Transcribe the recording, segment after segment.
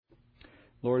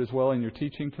Lord, as well in your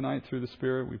teaching tonight through the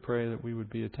Spirit, we pray that we would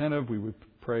be attentive. We would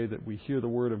pray that we hear the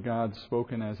Word of God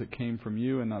spoken as it came from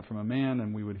you and not from a man.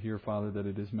 And we would hear, Father, that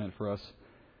it is meant for us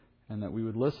and that we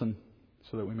would listen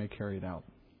so that we may carry it out.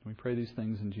 We pray these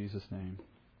things in Jesus' name.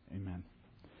 Amen.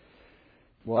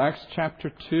 Well, Acts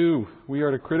chapter 2. We are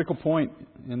at a critical point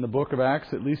in the book of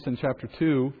Acts, at least in chapter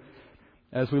 2.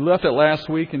 As we left it last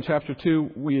week in chapter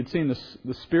 2, we had seen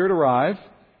the Spirit arrive.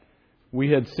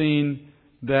 We had seen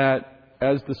that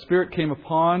as the Spirit came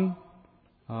upon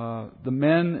the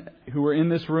men who were in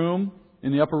this room,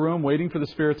 in the upper room, waiting for the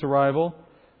Spirit's arrival,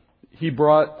 He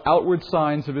brought outward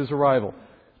signs of His arrival.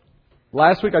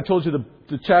 Last week I told you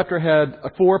the chapter had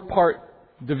a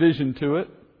 4-part division to it.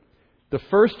 The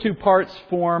first 2 parts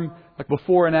form a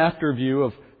before and after view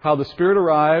of how the Spirit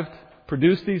arrived,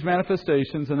 produced these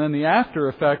manifestations, and then the after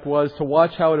effect was to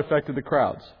watch how it affected the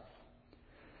crowds.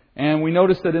 And we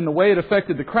noticed that in the way it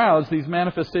affected the crowds, these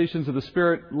manifestations of the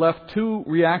Spirit left 2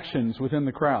 reactions within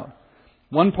the crowd.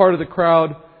 One part of the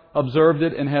crowd observed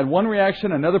it and had one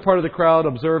reaction. Another part of the crowd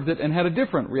observed it and had a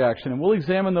different reaction. And we'll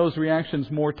examine those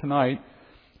reactions more tonight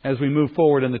as we move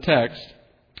forward in the text.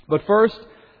 But first,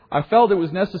 I felt it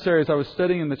was necessary as I was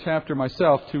studying the chapter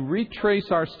myself to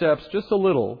retrace our steps just a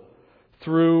little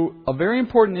through a very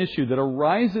important issue that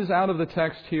arises out of the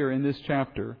text here in this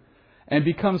chapter and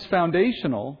becomes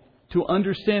foundational to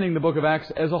understanding the book of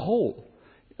Acts as a whole.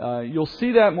 You'll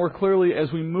see that more clearly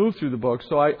as we move through the book.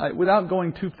 So I, without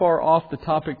going too far off the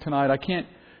topic tonight, I can't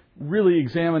really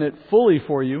examine it fully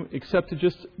for you, except to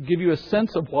just give you a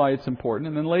sense of why it's important.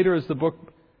 And then later, as the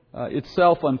book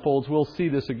itself unfolds, we'll see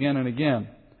this again and again.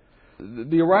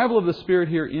 The arrival of the Spirit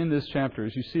here in this chapter,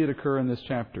 as you see it occur in this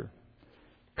chapter,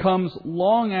 comes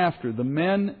long after the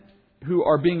men who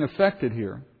are being affected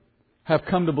here have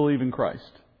come to believe in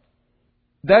Christ.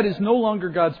 That is no longer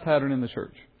God's pattern in the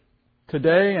church.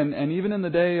 Today, and even in the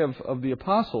day of the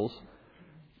apostles,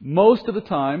 most of the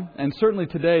time, and certainly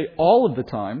today, all of the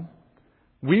time,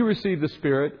 we receive the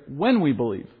Spirit when we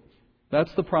believe.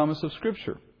 That's the promise of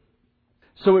Scripture.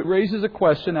 So it raises a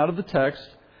question out of the text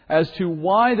as to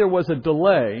why there was a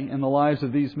delay in the lives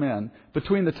of these men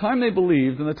between the time they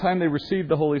believed and the time they received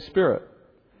the Holy Spirit.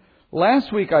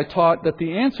 Last week I taught that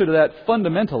the answer to that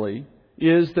fundamentally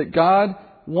is that God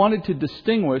wanted to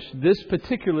distinguish this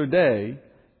particular day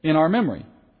in our memory.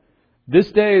 This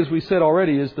day, as we said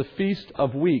already, is the Feast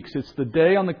of Weeks. It's the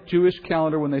day on the Jewish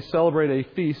calendar when they celebrate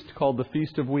a feast called the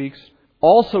Feast of Weeks,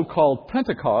 also called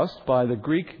Pentecost by the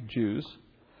Greek Jews.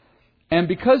 And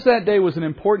because that day was an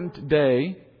important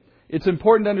day, it's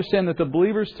important to understand that the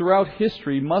believers throughout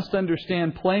history must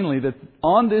understand plainly that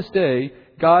on this day,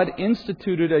 God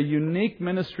instituted a unique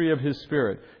ministry of His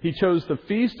Spirit. He chose the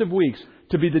Feast of Weeks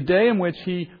to be the day in which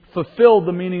He fulfilled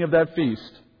the meaning of that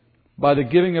feast by the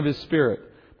giving of His Spirit.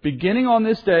 Beginning on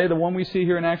this day, the one we see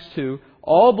here in Acts 2,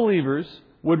 all believers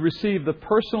would receive the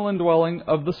personal indwelling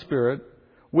of the Spirit,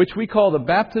 which we call the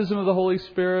baptism of the Holy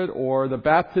Spirit or the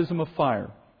baptism of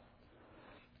fire.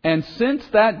 And since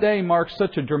that day marks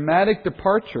such a dramatic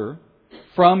departure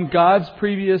from God's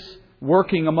previous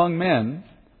working among men,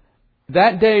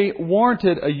 that day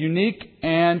warranted a unique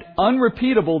and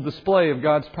unrepeatable display of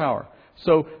God's power.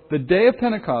 So the day of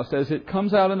Pentecost, as it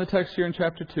comes out in the text here in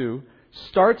chapter 2,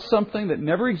 starts something that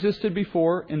never existed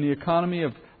before in the economy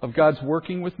of God's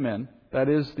working with men. That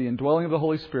is, the indwelling of the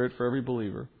Holy Spirit for every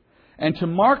believer. And to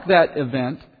mark that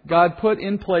event, God put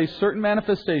in place certain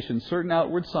manifestations, certain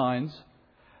outward signs,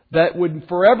 that would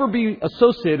forever be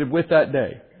associated with that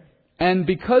day. And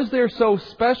because they're so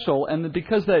special, and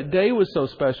because that day was so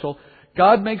special,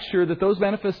 God makes sure that those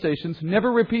manifestations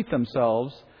never repeat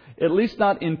themselves, at least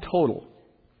not in total.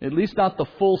 At least not the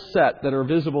full set that are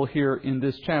visible here in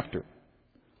this chapter.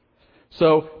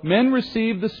 So, men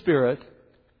received the Spirit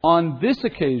on this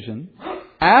occasion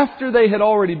after they had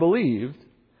already believed,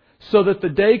 so that the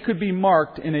day could be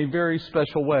marked in a very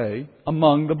special way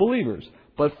among the believers.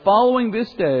 But following this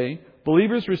day,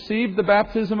 believers received the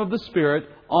baptism of the Spirit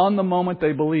on the moment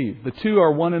they believed. The two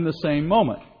are one and the same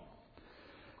moment.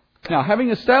 Now, having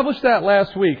established that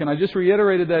last week, and I just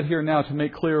reiterated that here now to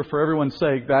make clear for everyone's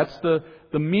sake, that's the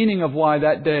meaning of why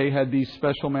that day had these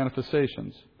special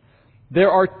manifestations.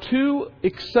 There are two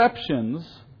exceptions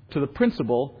to the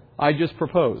principle I just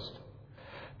proposed.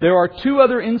 There are two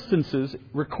other instances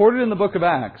recorded in the book of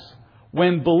Acts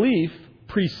when belief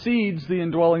precedes the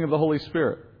indwelling of the Holy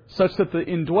Spirit, such that the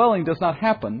indwelling does not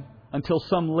happen until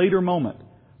some later moment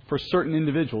for certain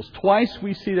individuals. Twice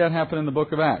we see that happen in the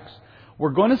book of Acts.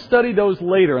 We're going to study those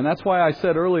later, and that's why I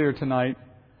said earlier tonight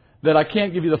that I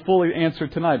can't give you the full answer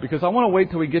tonight, because I want to wait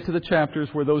till we get to the chapters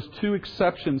where those two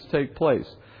exceptions take place.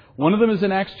 One of them is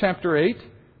in Acts chapter 8,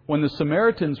 when the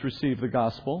Samaritans received the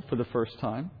gospel for the first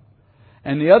time.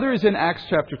 And the other is in Acts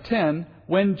chapter 10,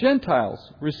 when Gentiles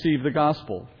received the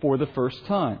gospel for the first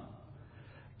time.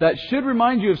 That should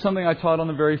remind you of something I taught on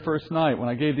the very first night when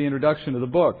I gave the introduction to the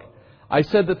book. I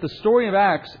said that the story of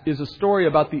Acts is a story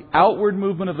about the outward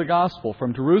movement of the gospel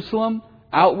from Jerusalem,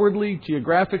 outwardly,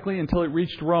 geographically, until it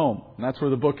reached Rome. And that's where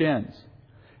the book ends.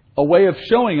 A way of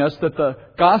showing us that the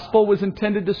gospel was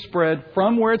intended to spread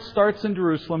from where it starts in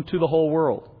Jerusalem to the whole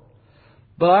world.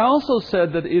 But I also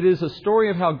said that it is a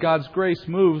story of how God's grace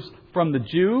moves from the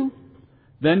Jew,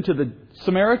 then to the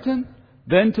Samaritan,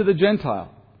 then to the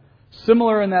Gentile.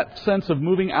 Similar in that sense of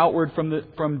moving outward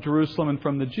from Jerusalem and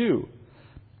from the Jew.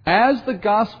 As the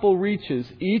gospel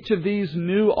reaches each of these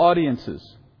new audiences,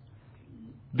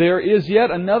 there is yet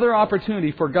another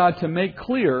opportunity for God to make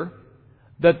clear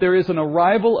that there is an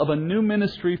arrival of a new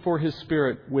ministry for His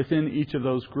Spirit within each of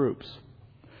those groups.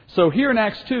 So here in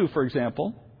Acts 2, for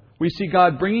example, we see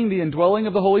God bringing the indwelling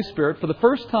of the Holy Spirit for the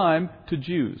first time to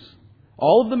Jews.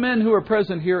 All of the men who are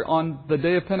present here on the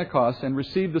day of Pentecost and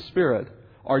receive the Spirit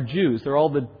are Jews. They're all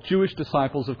the Jewish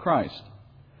disciples of Christ.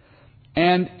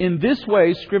 And in this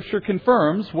way, Scripture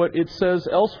confirms what it says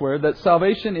elsewhere, that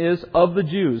salvation is of the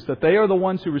Jews, that they are the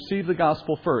ones who receive the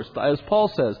gospel first. As Paul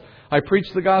says, I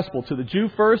preach the gospel to the Jew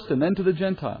first and then to the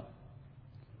Gentile.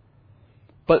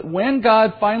 But when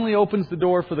God finally opens the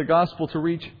door for the gospel to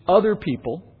reach other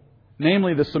people,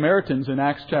 namely the Samaritans in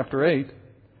Acts chapter 8,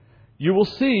 you will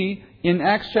see in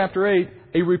Acts chapter 8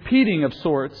 a repeating of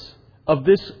sorts of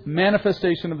this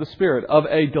manifestation of the Spirit, of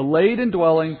a delayed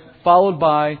indwelling followed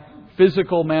by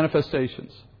physical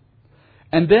manifestations.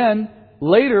 And then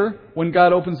later, when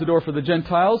God opens the door for the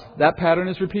Gentiles, that pattern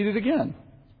is repeated again.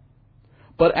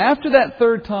 But after that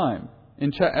third time,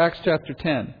 in Acts chapter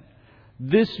 10,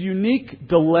 this unique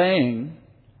delaying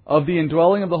of the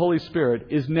indwelling of the Holy Spirit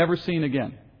is never seen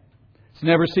again. It's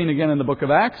never seen again in the book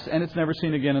of Acts, and it's never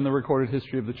seen again in the recorded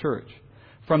history of the church.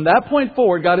 From that point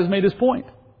forward, God has made His point.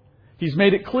 He's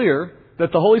made it clear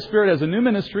that the Holy Spirit has a new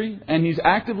ministry, and He's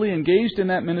actively engaged in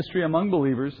that ministry among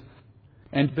believers.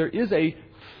 And there is a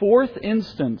fourth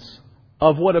instance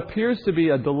of what appears to be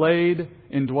a delayed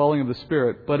indwelling of the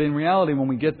Spirit. But in reality, when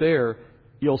we get there,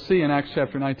 you'll see in Acts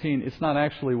chapter 19, it's not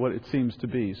actually what it seems to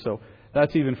be. So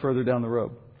that's even further down the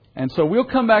road. And so we'll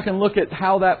come back and look at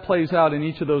how that plays out in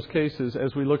each of those cases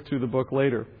as we look through the book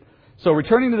later. So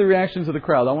returning to the reactions of the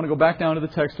crowd, I want to go back down to the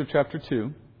text of chapter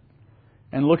 2.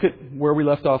 And look at where we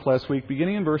left off last week,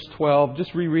 beginning in verse 12,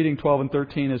 just rereading 12 and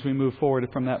 13 as we move forward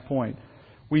from that point.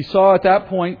 We saw at that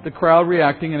point the crowd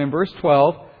reacting, and in verse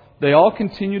 12, they all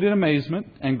continued in amazement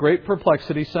and great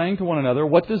perplexity, saying to one another,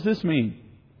 "What does this mean?"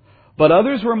 But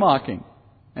others were mocking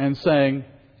and saying,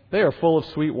 "They are full of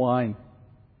sweet wine."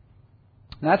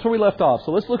 And that's where we left off.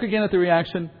 So let's look again at the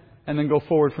reaction and then go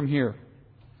forward from here.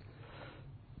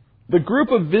 The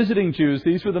group of visiting Jews,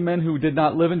 these were the men who did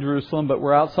not live in Jerusalem but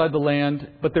were outside the land,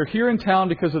 but they're here in town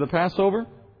because of the Passover,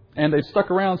 and they've stuck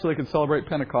around so they can celebrate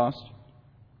Pentecost.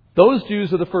 Those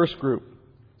Jews are the first group,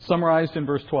 summarized in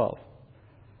verse 12.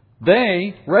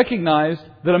 They recognized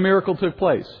that a miracle took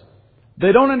place.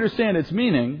 They don't understand its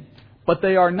meaning, but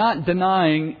they are not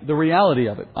denying the reality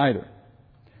of it either.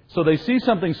 So they see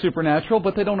something supernatural,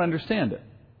 but they don't understand it.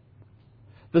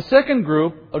 The second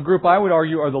group, a group I would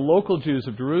argue are the local Jews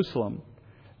of Jerusalem,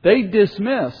 they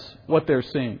dismiss what they're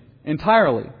seeing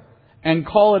entirely and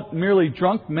call it merely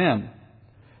drunk men.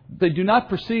 They do not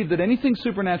perceive that anything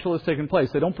supernatural has taken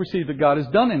place. They don't perceive that God has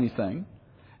done anything.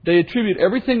 They attribute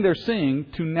everything they're seeing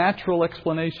to natural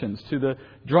explanations, to the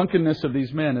drunkenness of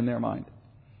these men in their mind.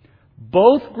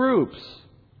 Both groups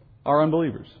are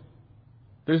unbelievers.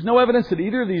 There's no evidence that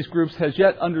either of these groups has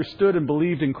yet understood and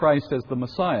believed in Christ as the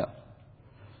Messiah.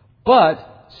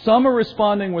 But some are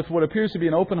responding with what appears to be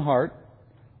an open heart,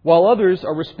 while others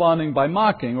are responding by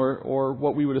mocking or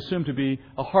what we would assume to be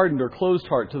a hardened or closed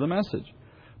heart to the message.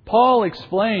 Paul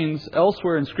explains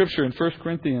elsewhere in Scripture in 1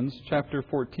 Corinthians chapter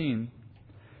 14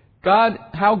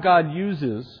 how God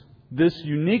uses this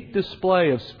unique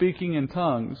display of speaking in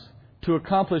tongues to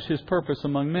accomplish His purpose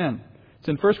among men. It's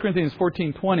in 1 Corinthians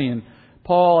 14:20, and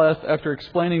Paul, after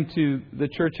explaining to the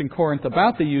church in Corinth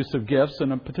about the use of gifts,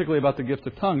 and particularly about the gift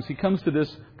of tongues, he comes to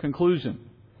this conclusion.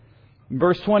 In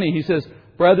verse 20, he says,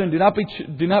 "Brethren, do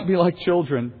not be like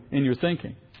children in your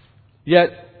thinking.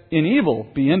 Yet in evil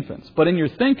be infants, but in your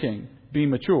thinking be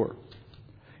mature.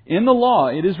 In the law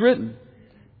it is written,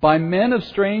 by men of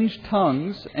strange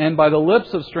tongues and by the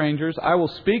lips of strangers I will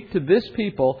speak to this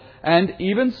people, and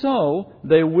even so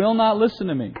they will not listen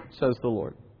to me, says the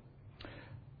Lord."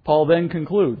 Paul then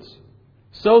concludes,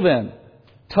 "So then,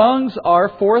 tongues are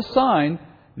for a sign,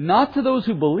 not to those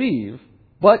who believe,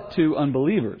 but to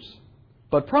unbelievers.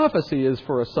 But prophecy is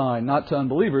for a sign, not to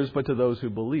unbelievers, but to those who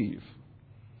believe.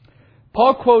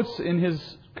 Paul quotes in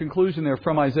his conclusion there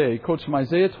from Isaiah, he quotes from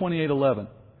Isaiah 28:11,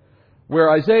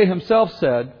 where Isaiah himself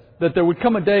said that there would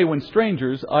come a day when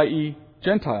strangers, i.e.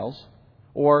 Gentiles,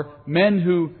 or men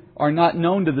who are not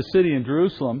known to the city in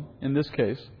Jerusalem, in this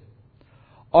case,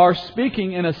 are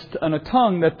speaking in a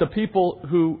tongue that the people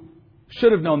who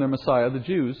should have known their Messiah, the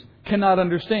Jews, cannot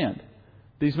understand.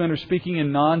 These men are speaking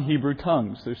in non-Hebrew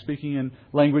tongues. They're speaking in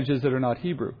languages that are not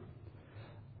Hebrew.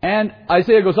 And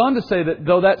Isaiah goes on to say that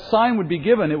though that sign would be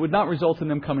given, it would not result in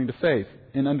them coming to faith,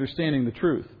 in understanding the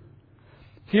truth.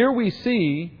 Here we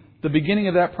see the beginning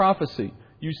of that prophecy.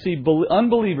 You see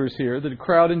unbelievers here, the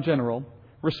crowd in general,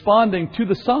 responding to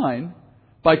the sign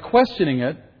by questioning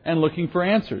it and looking for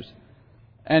answers.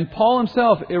 And Paul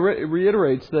himself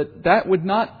reiterates that that would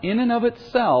not in and of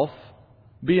itself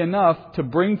be enough to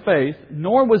bring faith,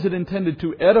 nor was it intended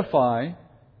to edify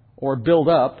or build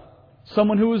up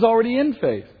someone who was already in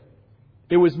faith.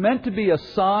 It was meant to be a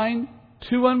sign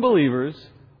to unbelievers,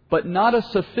 but not a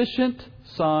sufficient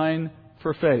sign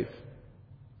for faith.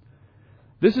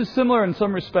 This is similar in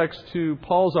some respects to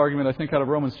Paul's argument, I think, out of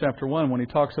Romans chapter 1, when he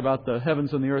talks about the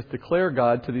heavens and the earth declare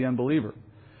God to the unbeliever.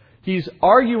 He's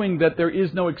arguing that there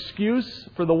is no excuse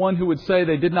for the one who would say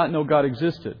they did not know God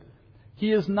existed.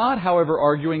 He is not, however,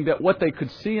 arguing that what they could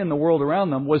see in the world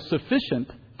around them was sufficient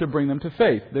to bring them to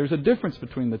faith. There's a difference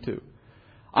between the two.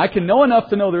 I can know enough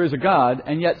to know there is a God,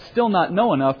 and yet still not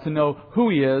know enough to know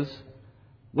who He is,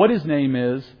 what His name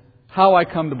is, how I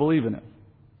come to believe in it.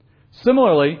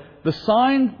 Similarly, the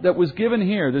sign that was given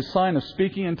here, this sign of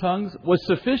speaking in tongues, was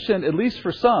sufficient, at least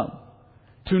for some,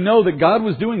 to know that God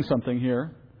was doing something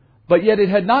here, but yet it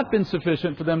had not been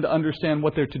sufficient for them to understand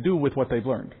what they're to do with what they've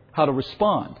learned, how to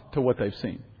respond to what they've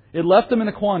seen. It left them in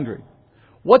a quandary.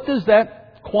 What does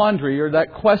that quandary or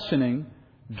that questioning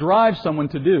drive someone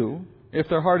to do if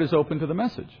their heart is open to the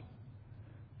message?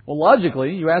 Well,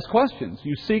 logically, you ask questions.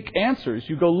 You seek answers.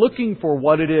 You go looking for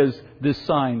what it is this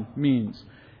sign means.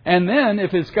 And then,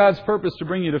 if it's God's purpose to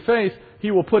bring you to faith,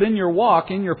 He will put in your walk,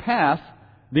 in your path,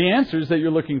 the answers that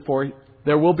you're looking for.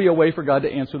 There will be a way for God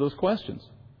to answer those questions.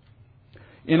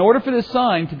 In order for this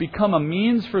sign to become a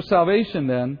means for salvation,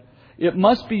 then, it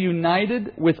must be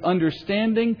united with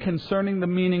understanding concerning the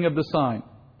meaning of the sign.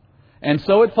 And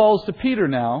so it falls to Peter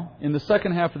now, in the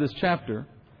second half of this chapter,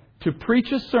 to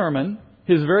preach a sermon,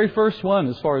 his very first one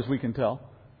as far as we can tell,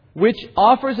 which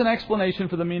offers an explanation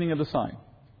for the meaning of the sign.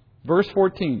 Verse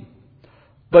 14.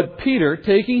 But Peter,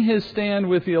 taking his stand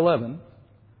with the 11,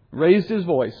 raised his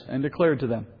voice and declared to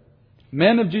them,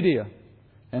 Men of Judea,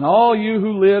 and all you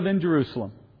who live in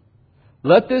Jerusalem,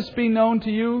 let this be known to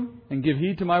you, and give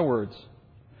heed to my words.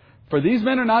 For these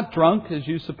men are not drunk, as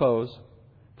you suppose,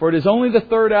 for it is only the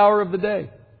third hour of the day.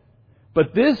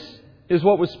 But this is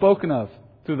what was spoken of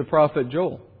through the prophet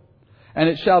Joel. And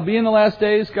it shall be in the last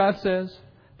days, God says,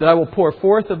 that I will pour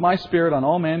forth of my Spirit on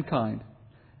all mankind.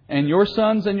 And your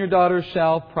sons and your daughters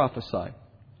shall prophesy.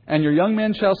 And your young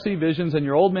men shall see visions, and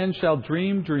your old men shall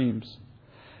dream dreams.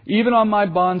 Even on my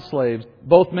bondslaves,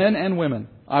 both men and women,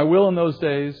 I will in those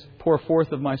days pour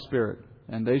forth of my Spirit,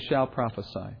 and they shall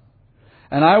prophesy.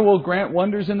 And I will grant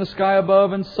wonders in the sky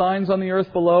above and signs on the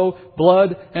earth below,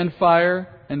 blood and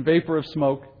fire and vapor of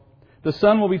smoke. The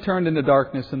sun will be turned into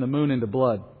darkness and the moon into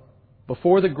blood,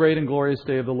 before the great and glorious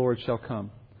day of the Lord shall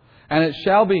come. And it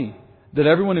shall be that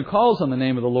everyone who calls on the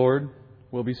name of the Lord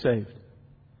will be saved.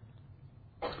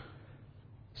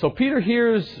 So Peter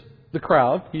hears the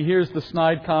crowd. He hears the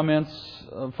snide comments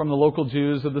from the local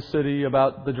Jews of the city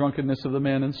about the drunkenness of the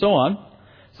men and so on.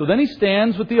 So then he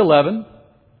stands with the 11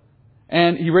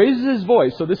 and he raises his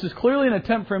voice. So this is clearly an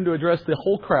attempt for him to address the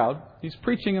whole crowd. He's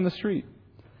preaching in the street.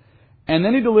 And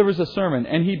then he delivers a sermon.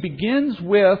 And he begins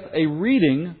with a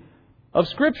reading of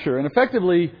Scripture. And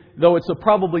effectively, though it's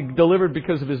probably delivered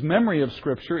because of his memory of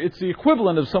Scripture, it's the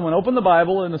equivalent of someone opening the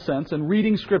Bible, in a sense, and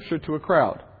reading Scripture to a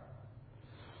crowd.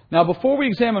 Now, before we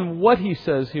examine what he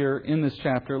says here in this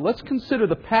chapter, let's consider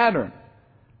the pattern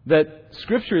that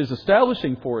Scripture is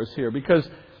establishing for us here. Because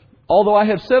although I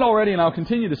have said already, and I'll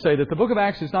continue to say, that the book of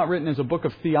Acts is not written as a book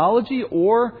of theology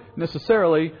or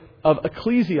necessarily of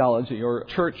ecclesiology or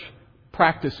church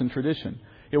practice and tradition.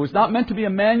 It was not meant to be a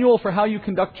manual for how you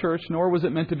conduct church, nor was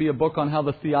it meant to be a book on how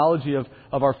the theology of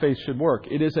our faith should work.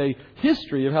 It is a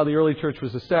history of how the early church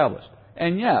was established.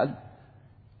 And yet,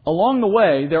 along the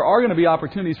way, there are going to be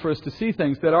opportunities for us to see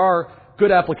things that are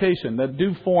good application, that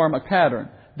do form a pattern.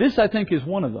 This, I think, is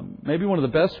one of them. Maybe one of the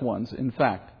best ones, in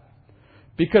fact.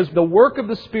 Because the work of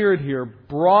the Spirit here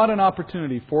brought an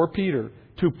opportunity for Peter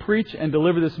to preach and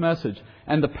deliver this message.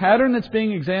 And the pattern that's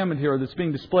being examined here, or that's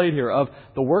being displayed here, of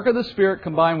the work of the Spirit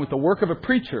combined with the work of a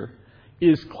preacher,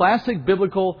 is classic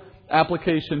biblical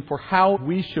application for how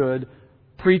we should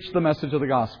preach the message of the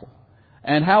gospel.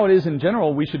 And how it is in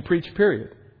general we should preach,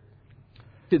 period.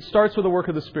 It starts with the work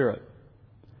of the Spirit.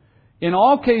 In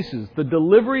all cases, the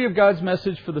delivery of God's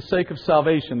message for the sake of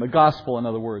salvation, the gospel in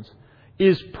other words,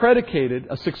 is predicated,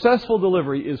 a successful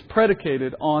delivery is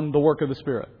predicated on the work of the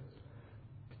Spirit.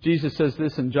 Jesus says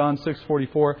this in John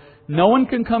 6:44, "No one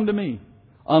can come to me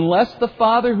unless the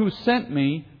Father who sent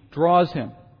me draws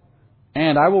him,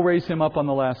 and I will raise him up on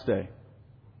the last day."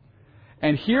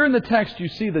 And here in the text you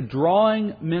see the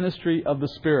drawing ministry of the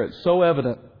Spirit so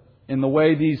evident in the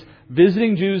way these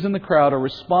visiting Jews in the crowd are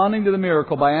responding to the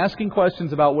miracle by asking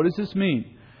questions about what does this mean.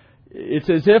 It's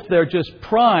as if they're just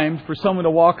primed for someone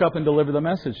to walk up and deliver the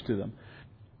message to them.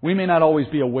 We may not always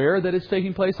be aware that it's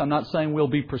taking place. I'm not saying we'll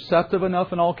be perceptive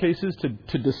enough in all cases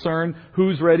to discern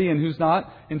who's ready and who's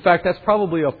not. In fact, that's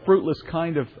probably a fruitless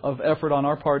kind of effort on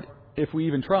our part if we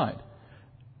even tried.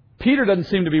 Peter doesn't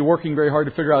seem to be working very hard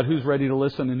to figure out who's ready to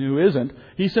listen and who isn't.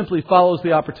 He simply follows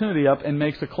the opportunity up and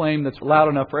makes a claim that's loud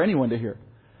enough for anyone to hear.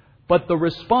 But the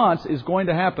response is going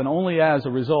to happen only as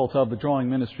a result of the drawing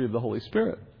ministry of the Holy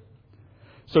Spirit.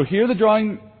 So here the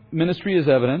drawing ministry is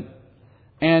evident,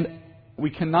 and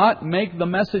we cannot make the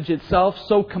message itself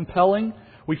so compelling.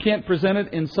 We can't present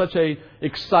it in such a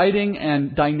exciting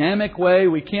and dynamic way.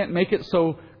 We can't make it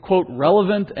so, quote,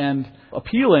 relevant and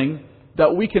appealing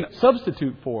that we can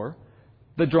substitute for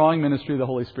the drawing ministry of the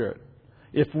Holy Spirit.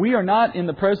 If we are not in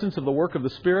the presence of the work of the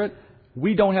Spirit,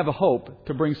 we don't have a hope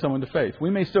to bring someone to faith. We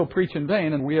may still preach in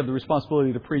vain, and we have the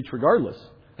responsibility to preach regardless.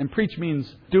 And preach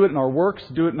means do it in our works,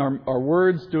 do it in our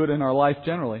words, do it in our life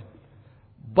generally.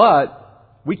 But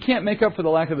we can't make up for the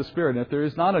lack of the Spirit. And if there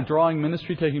is not a drawing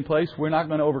ministry taking place, we're not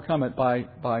going to overcome it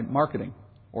by marketing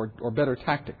or better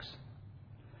tactics.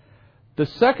 The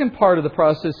second part of the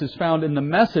process is found in the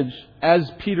message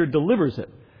as Peter delivers it.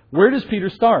 Where does Peter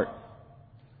start?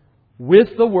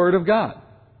 With the Word of God.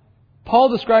 Paul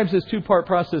describes this two-part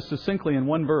process succinctly in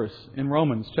one verse in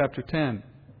Romans chapter 10,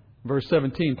 verse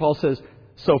 17. Paul says,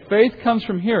 "So faith comes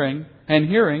from hearing, and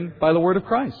hearing by the Word of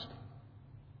Christ."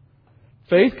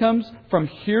 Faith comes from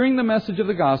hearing the message of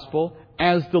the gospel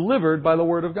as delivered by the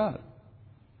Word of God.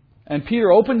 And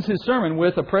Peter opens his sermon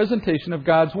with a presentation of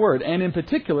God's Word. And in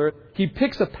particular, he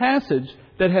picks a passage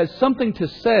that has something to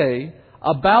say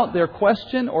about their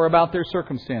question or about their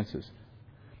circumstances.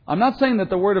 I'm not saying that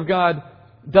the Word of God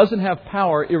doesn't have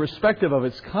power irrespective of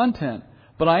its content,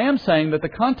 but I am saying that the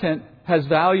content has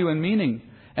value and meaning.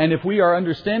 And if we are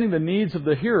understanding the needs of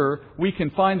the hearer, we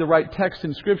can find the right text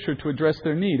in Scripture to address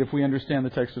their need if we understand the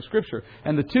text of Scripture.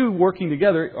 And the two working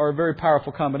together are a very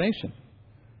powerful combination.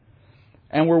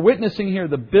 And we're witnessing here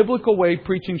the biblical way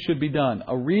preaching should be done.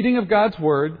 A reading of God's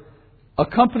Word,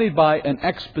 accompanied by an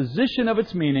exposition of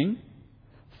its meaning,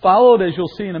 followed, as you'll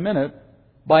see in a minute,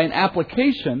 by an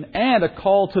application and a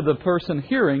call to the person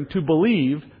hearing to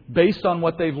believe based on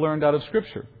what they've learned out of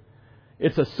Scripture.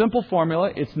 It's a simple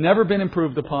formula. It's never been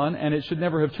improved upon, and it should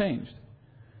never have changed.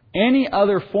 Any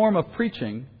other form of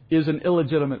preaching is an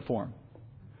illegitimate form.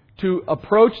 To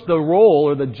approach the role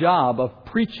or the job of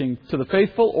preaching to the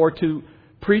faithful or to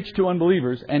preach to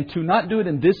unbelievers, and to not do it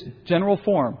in this general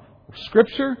form,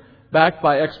 Scripture backed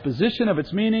by exposition of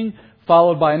its meaning,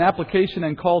 followed by an application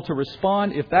and call to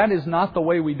respond, if that is not the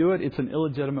way we do it, it's an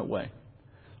illegitimate way.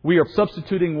 We are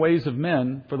substituting ways of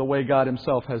men for the way God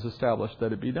Himself has established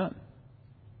that it be done.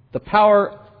 The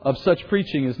power of such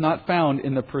preaching is not found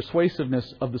in the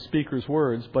persuasiveness of the speaker's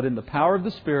words, but in the power of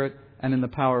the Spirit and in the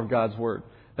power of God's Word.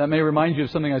 That may remind you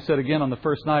of something I said again on the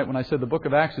first night when I said the book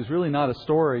of Acts is really not a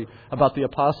story about the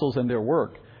apostles and their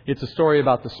work. It's a story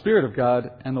about the Spirit of God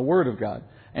and the Word of God.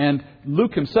 And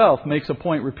Luke himself makes a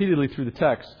point repeatedly through the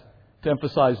text to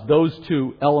emphasize those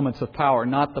two elements of power,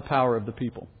 not the power of the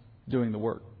people doing the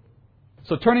work.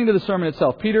 So turning to the sermon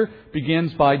itself, Peter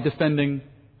begins by defending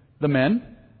the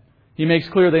men. He makes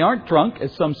clear they aren't drunk,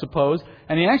 as some suppose,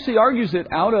 and he actually argues it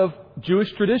out of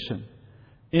Jewish tradition.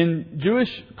 In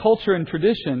Jewish culture and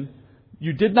tradition,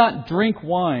 you did not drink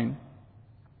wine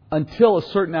until a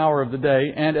certain hour of the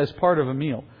day and as part of a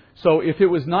meal. So if it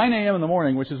was 9 a.m. in the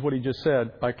morning, which is what he just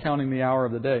said by counting the hour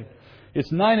of the day,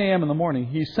 it's 9 a.m. in the morning.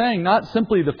 He's saying not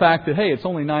simply the fact that, hey, it's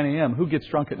only 9 a.m. Who gets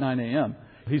drunk at 9 a.m.?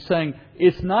 He's saying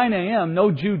it's 9 a.m.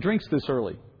 No Jew drinks this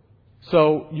early.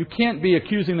 So you can't be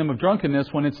accusing them of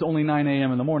drunkenness when it's only 9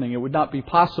 a.m. in the morning. It would not be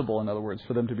possible, in other words,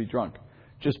 for them to be drunk,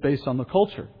 just based on the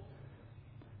culture.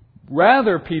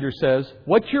 Rather, Peter says,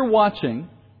 what you're watching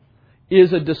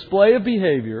is a display of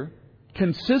behavior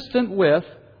consistent with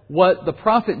what the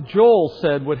prophet Joel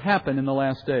said would happen in the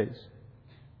last days.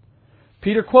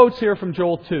 Peter quotes here from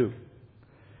Joel 2.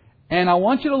 And I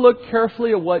want you to look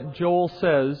carefully at what Joel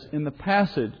says in the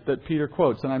passage that Peter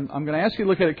quotes. And I'm going to ask you to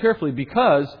look at it carefully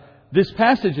because this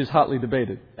passage is hotly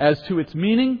debated as to its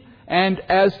meaning and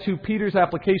as to Peter's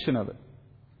application of it.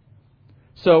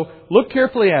 So look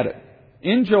carefully at it.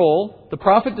 In Joel, the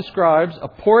prophet describes a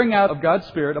pouring out of God's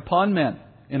Spirit upon men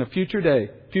in a future day,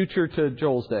 future to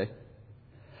Joel's day.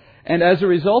 And as a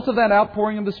result of that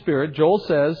outpouring of the Spirit, Joel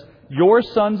says, your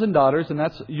sons and daughters, and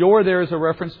that's your there is a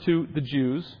reference to the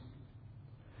Jews.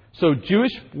 So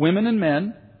Jewish women and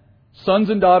men, sons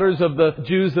and daughters of the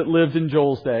Jews that lived in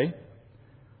Joel's day,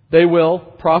 they will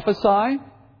prophesy,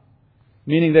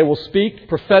 meaning they will speak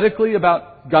prophetically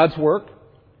about God's work.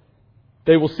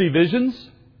 They will see visions.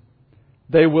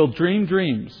 They will dream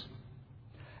dreams.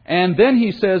 And then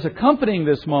he says, accompanying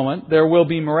this moment, there will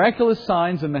be miraculous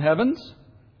signs in the heavens.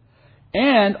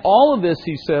 And all of this,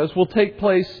 he says, will take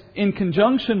place in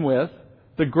conjunction with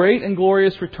the great and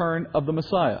glorious return of the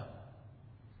Messiah.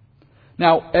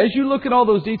 Now, as you look at all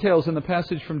those details in the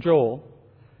passage from Joel,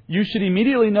 you should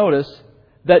immediately notice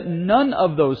that none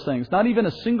of those things, not even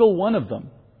a single one of them,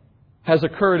 has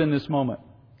occurred in this moment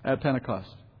at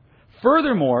Pentecost.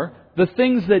 Furthermore, the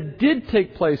things that did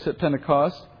take place at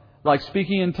Pentecost, like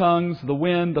speaking in tongues, the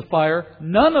wind, the fire,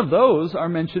 none of those are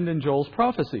mentioned in Joel's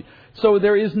prophecy. So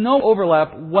there is no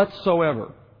overlap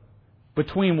whatsoever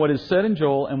between what is said in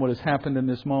Joel and what has happened in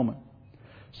this moment.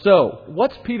 So,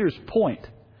 what's Peter's point?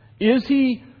 Is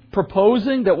he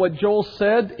proposing that what Joel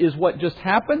said is what just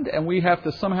happened and we have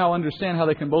to somehow understand how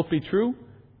they can both be true?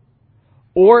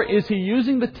 Or is he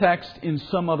using the text in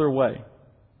some other way?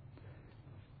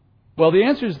 Well, the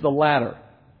answer is the latter.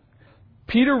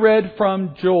 Peter read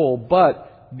from Joel,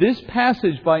 but this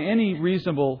passage, by any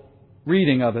reasonable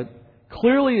reading of it,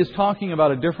 clearly is talking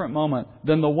about a different moment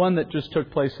than the one that just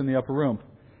took place in the upper room.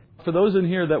 For those in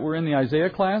here that were in the Isaiah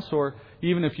class, or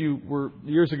even if you were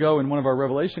years ago in one of our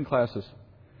Revelation classes,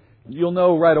 you'll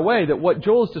know right away that what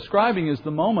Joel is describing is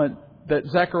the moment that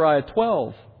Zechariah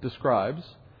 12 describes,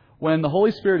 when the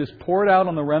Holy Spirit is poured out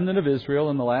on the remnant of Israel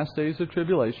in the last days of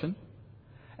tribulation.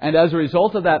 And as a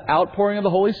result of that outpouring of the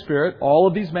Holy Spirit, all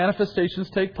of these manifestations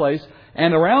take place.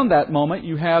 And around that moment,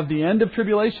 you have the end of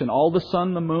tribulation. All the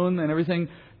sun, the moon, and everything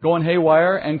going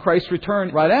haywire, and Christ's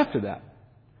return right after that.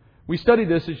 We studied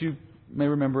this, as you may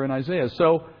remember, in Isaiah.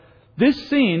 So this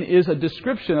scene is a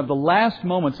description of the last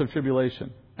moments of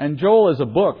tribulation. And Joel as a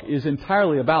book is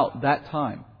entirely about that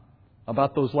time,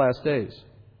 about those last days.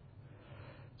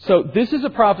 So this is a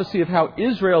prophecy of how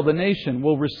Israel, the nation,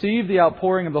 will receive the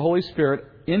outpouring of the Holy Spirit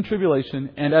in tribulation,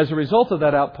 and as a result of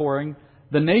that outpouring,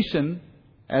 the nation,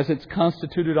 as it's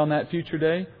constituted on that future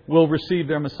day, will receive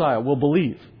their Messiah, will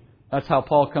believe. That's how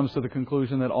Paul comes to the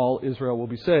conclusion that all Israel will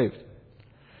be saved.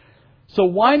 So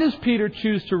why does Peter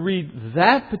choose to read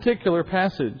that particular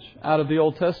passage out of the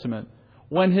Old Testament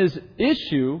when his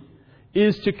issue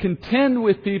is to contend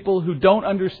with people who don't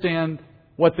understand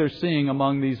what they're seeing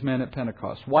among these men at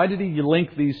Pentecost? Why did he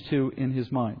link these two in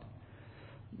his mind?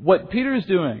 What Peter is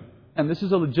doing, and this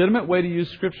is a legitimate way to use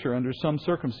Scripture under some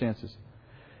circumstances,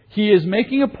 he is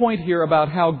making a point here about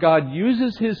how God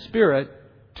uses His Spirit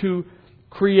to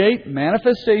create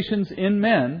manifestations in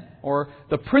men, or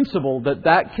the principle that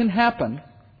that can happen,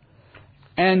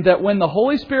 and that when the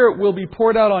Holy Spirit will be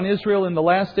poured out on Israel in the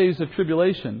last days of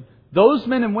tribulation, those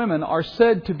men and women are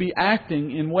said to be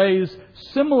acting in ways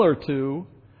similar to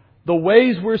the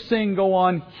ways we're seeing go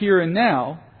on here and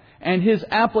now. And his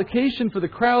application for the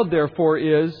crowd, therefore,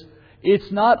 is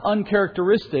it's not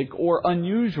uncharacteristic or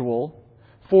unusual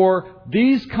for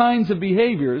these kinds of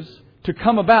behaviors to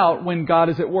come about when God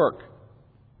is at work.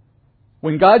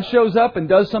 When God shows up and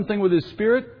does something with His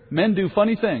Spirit, men do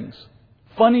funny things.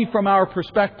 Funny from our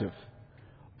perspective.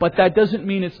 But that doesn't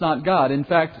mean it's not God. In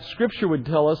fact, Scripture would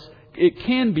tell us it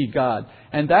can be God.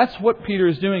 And that's what Peter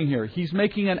is doing here. He's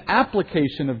making an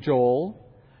application of Joel,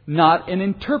 not an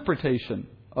interpretation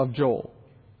of Joel.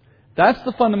 That's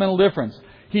the fundamental difference.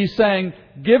 He's saying,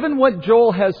 given what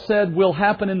Joel has said will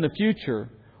happen in the future,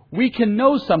 we can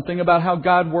know something about how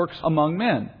God works among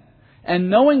men. And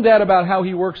knowing that about how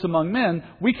He works among men,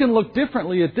 we can look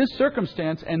differently at this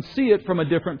circumstance and see it from a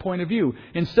different point of view.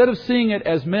 Instead of seeing it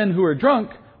as men who are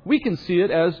drunk, we can see it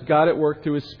as God at work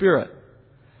through His Spirit.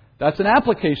 That's an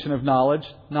application of knowledge,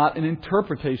 not an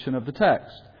interpretation of the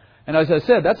text. And as I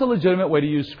said, that's a legitimate way to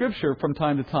use Scripture from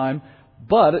time to time,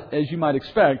 but, as you might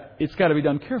expect, it's got to be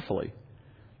done carefully.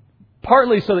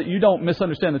 Partly so that you don't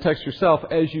misunderstand the text yourself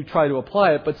as you try to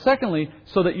apply it, but secondly,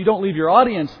 so that you don't leave your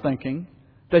audience thinking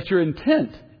that your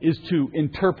intent is to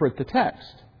interpret the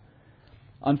text.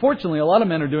 Unfortunately, a lot of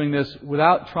men are doing this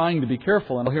without trying to be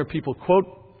careful. And I'll hear people quote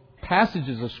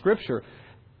passages of Scripture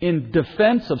in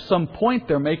defense of some point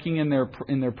they're making in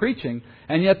their preaching,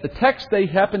 and yet the text they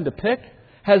happen to pick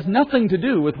has nothing to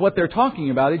do with what they're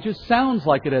talking about. It just sounds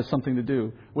like it has something to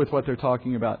do with what they're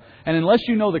talking about. And unless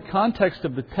you know the context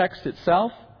of the text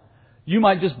itself, you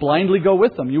might just blindly go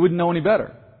with them. You wouldn't know any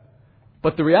better.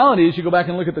 But the reality is you go back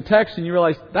and look at the text and you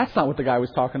realize that's not what the guy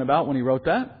was talking about when he wrote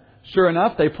that. Sure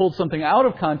enough, they pulled something out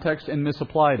of context and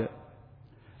misapplied it.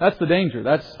 That's the danger.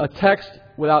 That's a text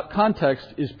without context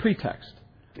is pretext.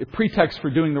 A pretext for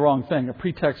doing the wrong thing. A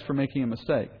pretext for making a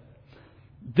mistake.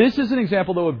 This is an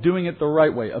example, though, of doing it the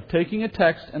right way. Of taking a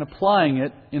text and applying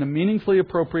it in a meaningfully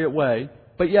appropriate way,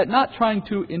 but yet not trying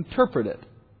to interpret it.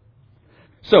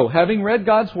 So, having read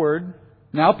God's Word,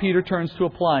 now Peter turns to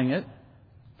applying it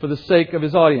for the sake of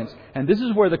his audience. And this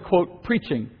is where the, quote,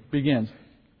 preaching begins.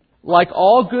 Like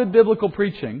all good biblical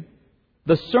preaching,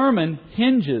 the sermon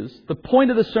hinges, the point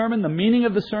of the sermon, the meaning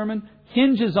of the sermon,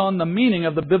 hinges on the meaning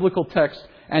of the biblical text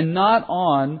and not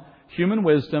on human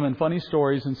wisdom and funny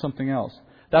stories and something else.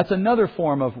 That's another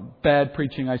form of bad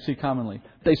preaching I see commonly.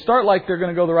 They start like they're going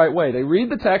to go the right way. They read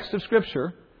the text of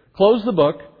Scripture, close the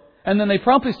book, and then they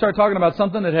promptly start talking about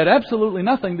something that had absolutely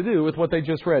nothing to do with what they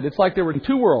just read. It's like they were in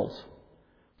two worlds.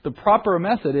 The proper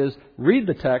method is read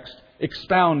the text,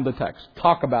 expound the text,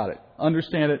 talk about it,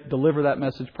 understand it, deliver that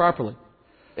message properly.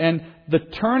 And the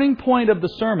turning point of the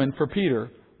sermon for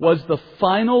Peter was the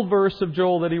final verse of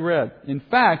Joel that he read. In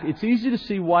fact, it's easy to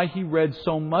see why he read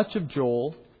so much of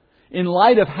Joel in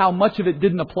light of how much of it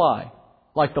didn't apply,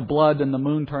 like the blood and the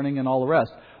moon turning and all the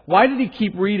rest. Why did he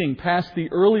keep reading past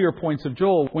the earlier points of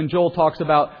Joel when Joel talks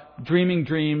about dreaming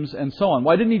dreams and so on?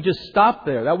 Why didn't he just stop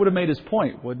there? That would have made his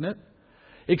point, wouldn't it?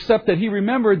 Except that he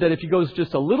remembered that if he goes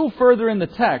just a little further in the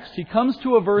text, he comes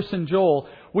to a verse in Joel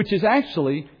which is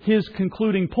actually his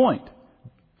concluding point.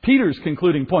 Peter's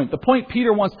concluding point. The point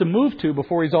Peter wants to move to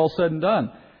before he's all said and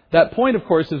done. That point, of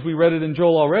course, as we read it in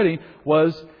Joel already,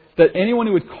 was that anyone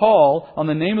who would call on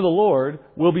the name of the Lord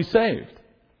will be saved.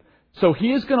 So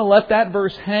he is going to let that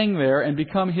verse hang there and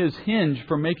become his hinge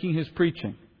for making his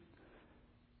preaching.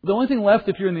 The only thing left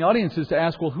if you're in the audience is to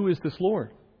ask, well, who is this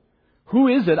Lord? Who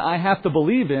is it I have to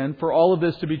believe in for all of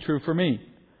this to be true for me?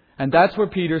 And that's where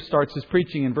Peter starts his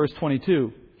preaching in verse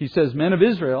 22. He says, Men of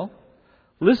Israel,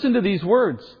 listen to these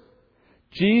words.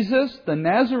 Jesus the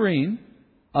Nazarene,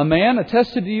 a man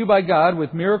attested to you by God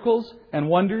with miracles and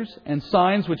wonders and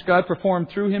signs which God performed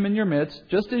through him in your midst,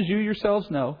 just as you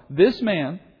yourselves know, this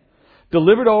man,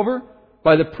 delivered over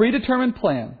by the predetermined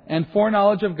plan and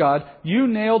foreknowledge of God, you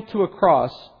nailed to a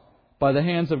cross by the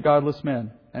hands of godless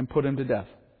men and put him to death.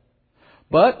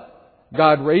 But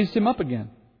God raised him up again,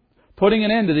 putting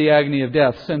an end to the agony of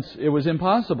death, since it was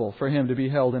impossible for him to be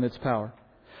held in its power.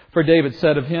 For David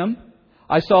said of him,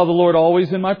 I saw the Lord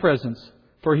always in my presence,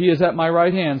 for he is at my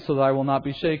right hand, so that I will not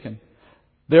be shaken.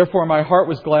 Therefore my heart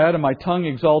was glad and my tongue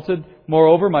exalted.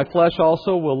 Moreover, my flesh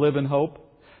also will live in hope,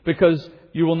 because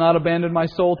you will not abandon my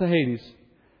soul to Hades,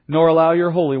 nor allow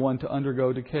your Holy One to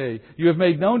undergo decay. You have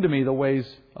made known to me the ways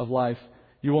of life.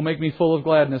 You will make me full of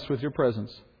gladness with your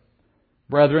presence.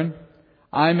 Brethren,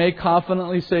 I may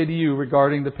confidently say to you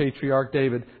regarding the patriarch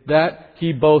David, that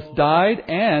he both died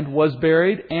and was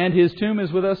buried, and his tomb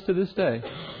is with us to this day.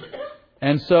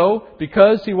 And so,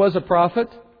 because he was a prophet,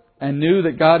 and knew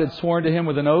that God had sworn to him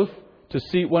with an oath to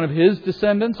seat one of his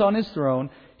descendants on his throne,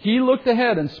 he looked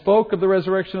ahead and spoke of the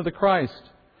resurrection of the Christ,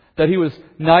 that he was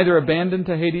neither abandoned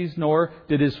to Hades, nor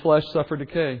did his flesh suffer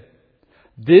decay.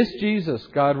 This Jesus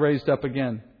God raised up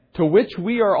again, to which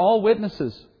we are all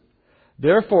witnesses.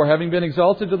 Therefore, having been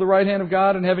exalted to the right hand of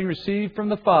God, and having received from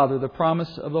the Father the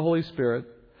promise of the Holy Spirit,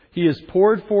 he has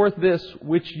poured forth this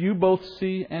which you both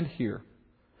see and hear.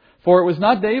 For it was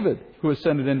not David who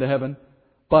ascended into heaven,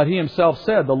 but he himself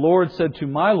said, The Lord said to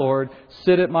my Lord,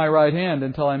 Sit at my right hand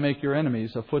until I make your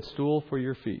enemies a footstool for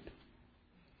your feet.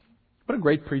 What a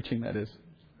great preaching that is.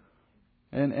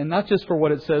 And not just for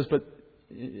what it says, but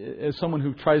as someone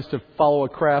who tries to follow a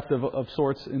craft of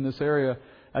sorts in this area,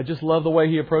 I just love the way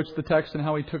he approached the text and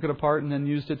how he took it apart and then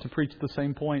used it to preach the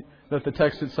same point that the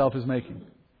text itself is making.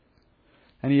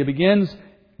 And he begins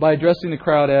by addressing the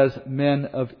crowd as men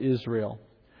of Israel.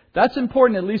 That's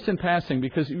important, at least in passing,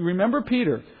 because you remember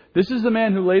Peter. This is the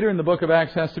man who later in the book of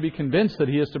Acts has to be convinced that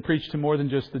he has to preach to more than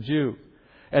just the Jew.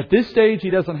 At this stage,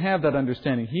 he doesn't have that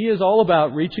understanding. He is all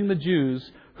about reaching the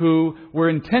Jews who were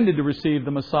intended to receive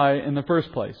the Messiah in the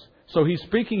first place. So he's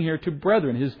speaking here to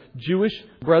brethren, his Jewish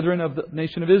brethren of the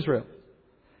nation of Israel.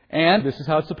 And this is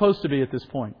how it's supposed to be at this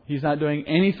point. He's not doing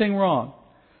anything wrong.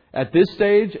 At this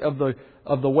stage of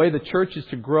the way the church is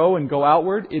to grow and go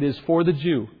outward, it is for the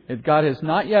Jew. God has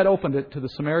not yet opened it to the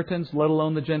Samaritans, let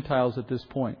alone the Gentiles at this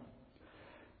point.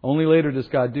 Only later does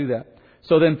God do that.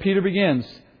 So then Peter begins.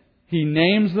 He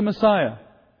names the Messiah.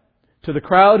 To the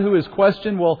crowd who is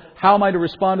questioned, well, how am I to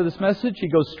respond to this message? He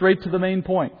goes straight to the main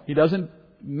point. He doesn't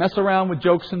mess around with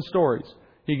jokes and stories.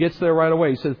 He gets there right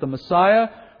away. He says, the Messiah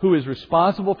who is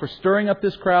responsible for stirring up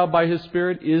this crowd by His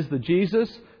Spirit is the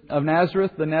Jesus of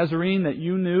Nazareth, the Nazarene that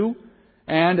you knew,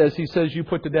 and, as he says, you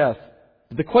put to death.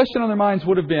 The question on their minds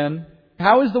would have been,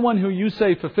 how is the one who you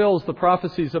say fulfills the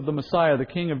prophecies of the Messiah, the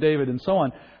King of David, and so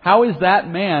on, how is that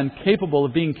man capable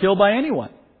of being killed by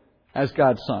anyone as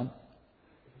God's Son?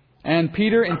 And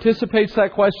Peter anticipates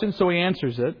that question, so he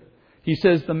answers it. He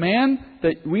says, the man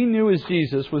that we knew as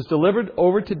Jesus was delivered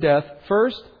over to death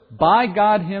first by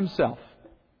God Himself.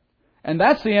 And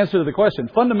that's the answer to the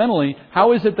question. Fundamentally,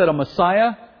 how is it that a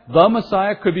Messiah, the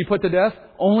Messiah, could be put to death?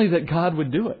 Only that God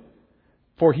would do it.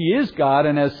 For He is God,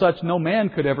 and as such, no man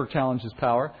could ever challenge His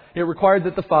power. It required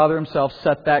that the Father Himself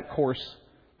set that course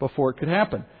before it could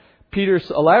happen. Peter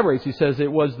elaborates. He says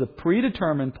it was the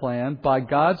predetermined plan by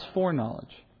God's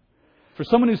foreknowledge. For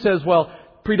someone who says, well,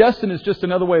 predestined is just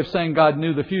another way of saying God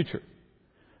knew the future.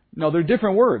 No, they're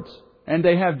different words, and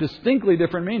they have distinctly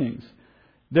different meanings.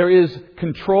 There is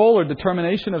control or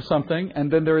determination of something,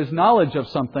 and then there is knowledge of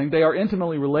something. They are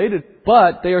intimately related,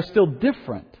 but they are still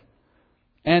different.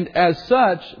 And as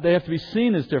such, they have to be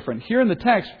seen as different. Here in the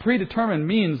text, predetermined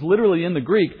means, literally in the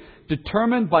Greek,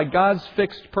 determined by God's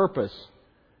fixed purpose.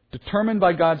 Determined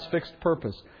by God's fixed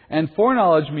purpose. And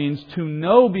foreknowledge means to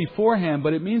know beforehand,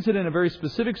 but it means it in a very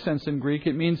specific sense in Greek.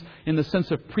 It means in the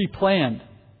sense of pre-planned.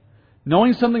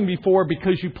 Knowing something before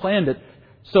because you planned it.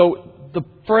 So the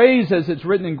phrase as it's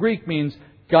written in Greek means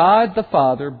God the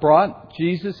Father brought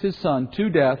Jesus His Son to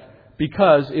death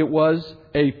because it was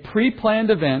a pre-planned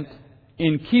event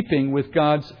in keeping with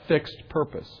God's fixed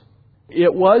purpose.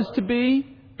 It was to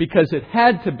be because it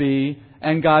had to be,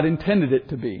 and God intended it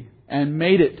to be and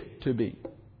made it to be.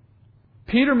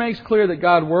 Peter makes clear that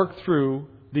God worked through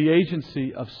the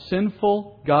agency of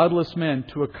sinful, godless men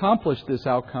to accomplish this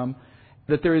outcome,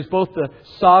 that there is both the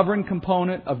sovereign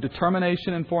component of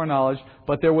determination and foreknowledge,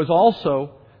 but there was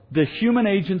also the human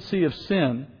agency of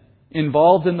sin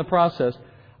involved in the process.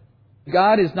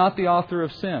 God is not the author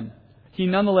of sin. He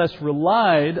nonetheless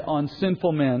relied on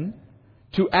sinful men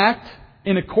to act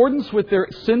in accordance with their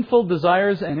sinful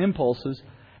desires and impulses,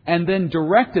 and then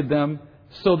directed them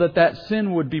so that that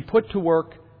sin would be put to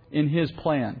work in His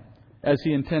plan as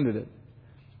He intended it.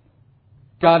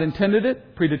 God intended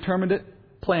it, predetermined it,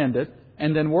 planned it,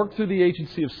 and then worked through the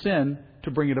agency of sin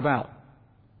to bring it about.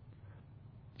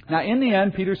 Now, in the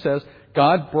end, Peter says,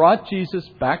 God brought Jesus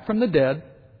back from the dead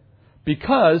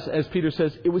because, as Peter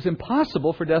says, it was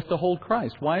impossible for death to hold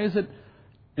Christ. Why is it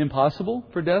impossible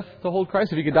for death to hold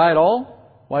Christ? If He could die at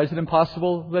all, why is it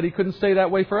impossible that He couldn't stay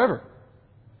that way forever?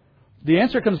 The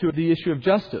answer comes to the issue of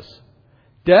justice.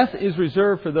 Death is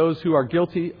reserved for those who are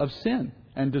guilty of sin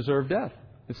and deserve death.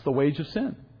 It's the wage of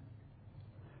sin.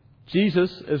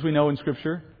 Jesus, as we know in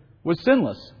Scripture, was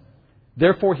sinless.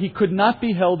 Therefore, He could not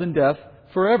be held in death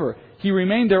forever. He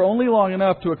remained there only long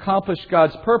enough to accomplish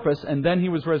God's purpose, and then He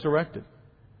was resurrected.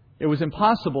 It was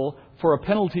impossible for a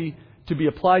penalty to be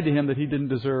applied to Him that He didn't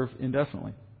deserve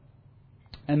indefinitely.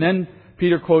 And then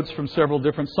Peter quotes from several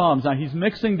different Psalms. Now, he's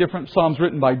mixing different Psalms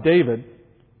written by David.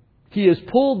 He has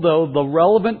pulled, though, the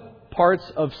relevant parts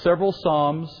of several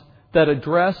Psalms that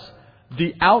address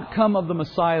the outcome of the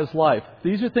Messiah's life.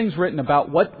 These are things written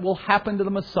about what will happen to the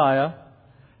Messiah.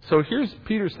 So here's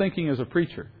Peter's thinking as a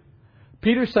preacher.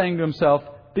 Peter's saying to himself,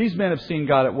 these men have seen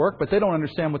God at work, but they don't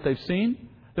understand what they've seen.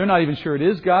 They're not even sure it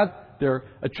is God. They're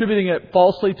attributing it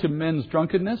falsely to men's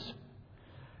drunkenness.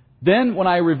 Then when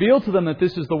I reveal to them that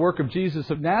this is the work of Jesus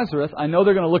of Nazareth, I know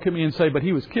they're going to look at me and say, but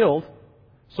He was killed.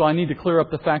 So I need to clear up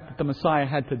the fact that the Messiah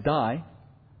had to die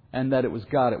and that it was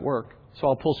God at work. So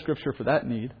I'll pull Scripture for that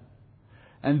need.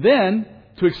 And then,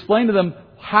 to explain to them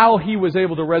how He was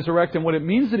able to resurrect and what it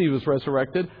means that He was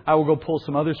resurrected, I will go pull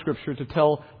some other Scripture to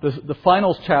tell the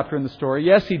final chapter in the story.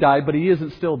 Yes, He died, but He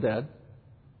isn't still dead.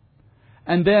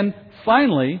 And then,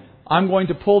 finally, I'm going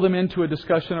to pull them into a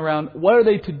discussion around what are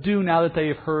they to do now that they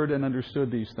have heard and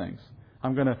understood these things.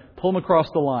 I'm going to pull them across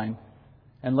the line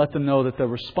and let them know that the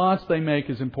response they make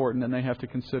is important and they have to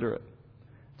consider it.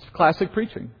 It's classic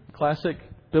preaching, classic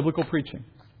biblical preaching.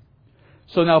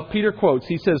 So now Peter quotes.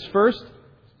 He says, first,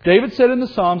 David said in the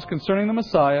Psalms concerning the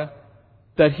Messiah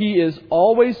that He is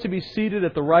always to be seated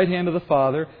at the right hand of the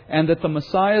Father, and that the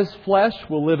Messiah's flesh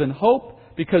will live in hope,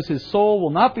 because His soul will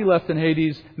not be left in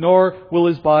Hades, nor will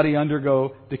His body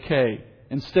undergo decay.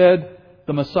 Instead,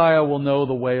 the Messiah will know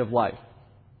the way of life.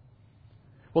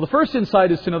 Well, the first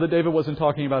insight is to know that David wasn't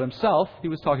talking about himself. He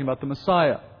was talking about the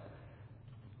Messiah.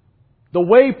 The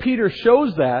way Peter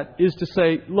shows that is to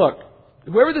say, look,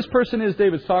 whoever this person is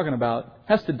David's talking about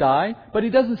has to die, but he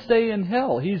doesn't stay in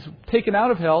hell. He's taken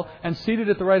out of hell and seated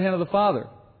at the right hand of the Father.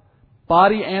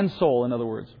 Body and soul, in other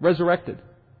words, resurrected.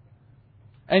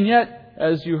 And yet,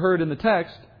 as you heard in the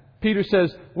text, Peter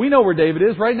says, we know where David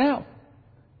is right now.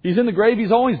 He's in the grave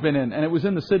he's always been in, and it was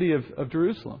in the city of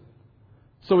Jerusalem.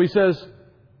 So he says,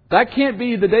 that can't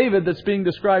be the David that's being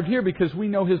described here because we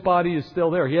know his body is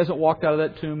still there. He hasn't walked out of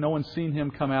that tomb. No one's seen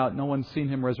him come out. No one's seen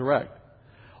him resurrect.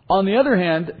 On the other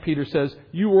hand, Peter says,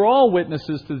 you were all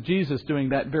witnesses to Jesus doing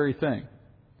that very thing.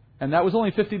 And that was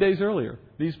only 50 days earlier.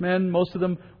 These men, most of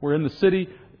them, were in the city.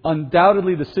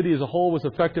 Undoubtedly, the city as a whole was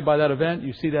affected by that event.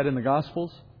 You see that in the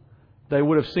Gospels. They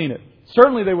would have seen it.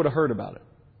 Certainly they would have heard about it.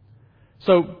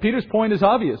 So Peter's point is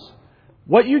obvious.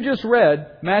 What you just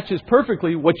read matches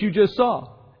perfectly what you just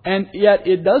saw. And yet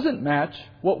it doesn't match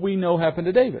what we know happened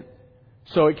to David.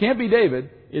 So it can't be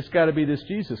David. It's got to be this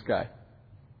Jesus guy.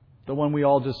 The one we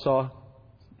all just saw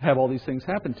have all these things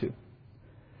happen to.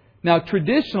 Now,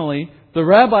 traditionally, the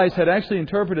rabbis had actually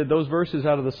interpreted those verses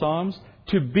out of the Psalms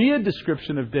to be a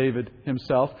description of David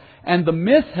himself. And the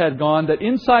myth had gone that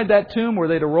inside that tomb, where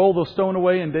they'd roll the stone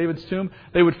away in David's tomb,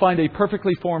 they would find a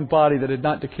perfectly formed body that had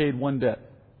not decayed one bit.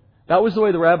 That was the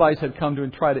way the rabbis had come to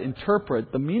try to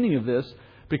interpret the meaning of this,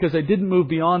 because they didn't move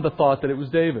beyond the thought that it was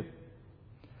David.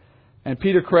 And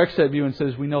Peter corrects that view and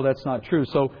says, we know that's not true.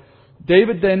 So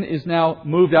David then is now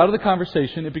moved out of the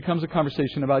conversation. It becomes a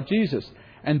conversation about Jesus.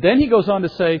 And then he goes on to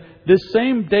say, this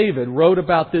same David wrote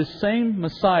about this same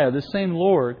Messiah, this same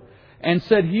Lord, and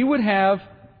said he would have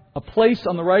a place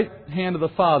on the right hand of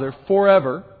the Father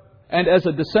forever. And as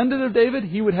a descendant of David,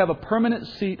 he would have a permanent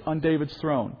seat on David's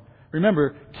throne.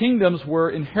 Remember, kingdoms were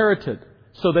inherited.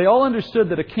 So they all understood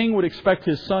that a king would expect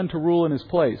his son to rule in his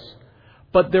place.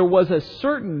 But there was a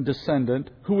certain descendant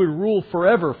who would rule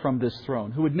forever from this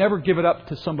throne, who would never give it up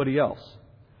to somebody else.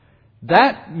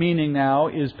 That meaning now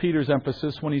is Peter's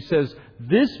emphasis when he says,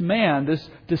 this man, this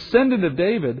descendant of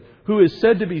David, who is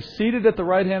said to be seated at the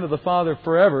right hand of the Father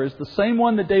forever, is the same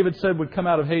one that David said would come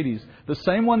out of Hades, the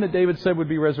same one that David said would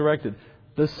be resurrected,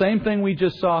 the same thing we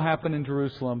just saw happen in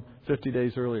Jerusalem 50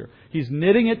 days earlier. He's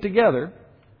knitting it together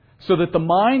so that the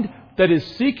mind that is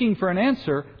seeking for an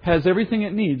answer has everything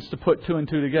it needs to put two and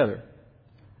two together.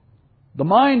 The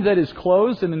mind that is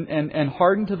closed and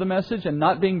hardened to the message and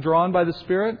not being drawn by the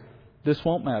Spirit, this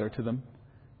won't matter to them.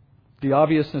 The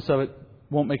obviousness of it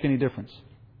won't make any difference.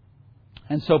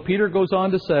 And so Peter goes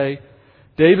on to say,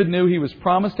 David knew he was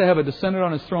promised to have a descendant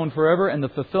on his throne forever, and the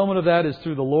fulfillment of that is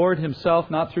through the Lord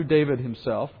himself, not through David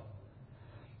himself.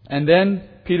 And then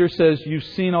Peter says, you've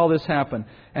seen all this happen.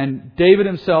 And David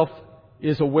himself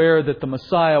is aware that the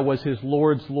Messiah was his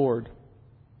Lord's Lord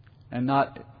and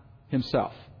not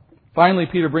himself. Finally,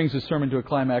 Peter brings his sermon to a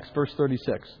climax, verse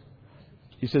 36.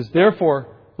 He says,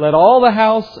 therefore, let all the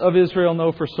house of Israel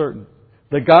know for certain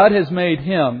that God has made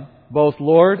him both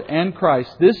Lord and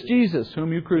Christ, this Jesus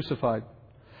whom you crucified.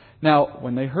 Now,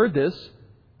 when they heard this,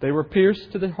 they were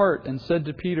pierced to the heart and said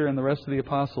to Peter and the rest of the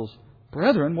apostles,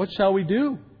 Brethren, what shall we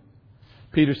do?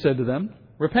 Peter said to them,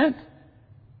 Repent,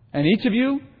 and each of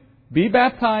you be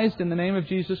baptized in the name of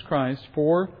Jesus Christ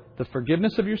for the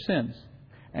forgiveness of your sins,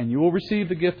 and you will receive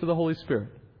the gift of the Holy Spirit.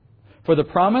 For the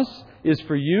promise is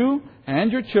for you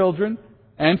and your children,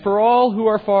 and for all who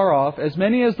are far off, as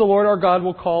many as the Lord our God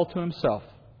will call to himself.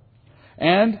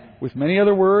 And with many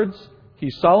other words, he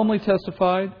solemnly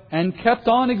testified and kept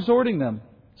on exhorting them,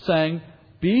 saying,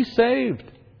 Be saved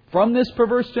from this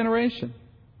perverse generation.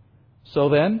 So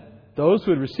then, those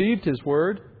who had received his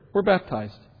word were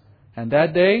baptized. And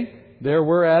that day, there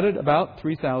were added about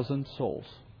 3,000 souls.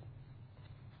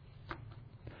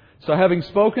 So having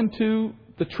spoken to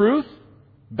the truth,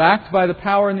 backed by the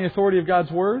power and the authority of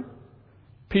God's word,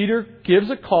 Peter gives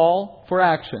a call for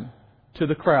action to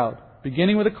the crowd,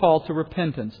 beginning with a call to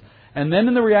repentance. And then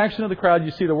in the reaction of the crowd,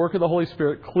 you see the work of the Holy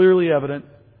Spirit clearly evident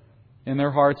in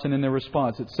their hearts and in their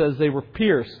response. It says they were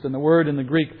pierced, and the word in the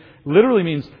Greek literally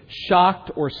means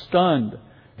shocked or stunned.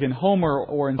 In Homer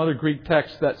or in other Greek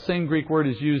texts, that same Greek word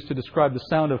is used to describe the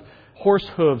sound of horse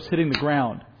hooves hitting the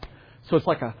ground. So it's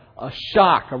like a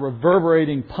shock, a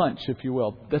reverberating punch, if you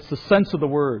will. That's the sense of the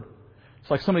word. It's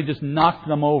like somebody just knocked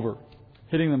them over,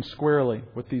 hitting them squarely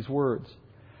with these words.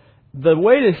 The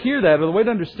way to hear that, or the way to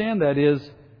understand that, is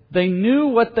they knew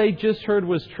what they just heard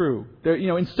was true.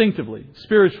 Instinctively,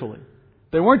 spiritually.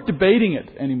 They weren't debating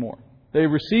it anymore. They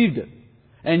received it.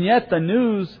 And yet the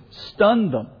news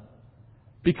stunned them.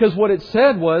 Because what it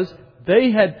said was,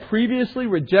 They had previously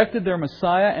rejected their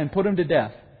Messiah and put Him to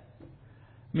death.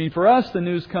 I mean, for us, the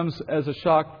news comes as a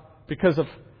shock because of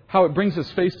how it brings us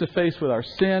face to face with our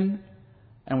sin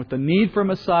and with the need for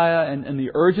Messiah and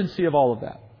the urgency of all of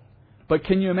that. But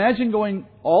can you imagine going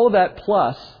all of that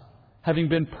plus having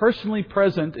been personally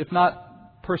present, if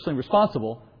not personally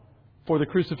responsible, for the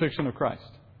crucifixion of Christ?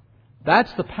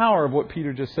 That's the power of what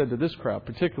Peter just said to this crowd,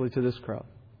 particularly to this crowd.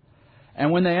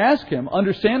 And when they ask him,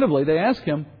 understandably, they ask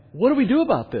him, what do we do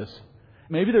about this?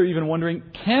 Maybe they're even wondering,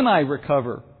 can I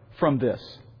recover from this,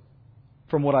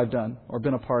 from what I've done or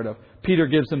been a part of? Peter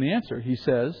gives them the answer. He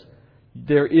says,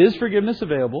 there is forgiveness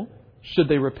available should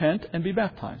they repent and be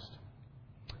baptized.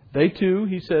 They too,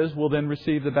 he says, will then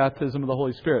receive the baptism of the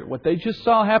Holy Spirit. What they just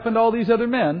saw happen to all these other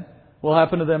men will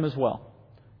happen to them as well,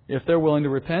 if they're willing to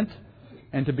repent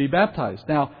and to be baptized.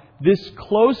 Now, this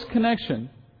close connection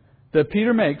that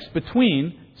Peter makes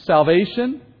between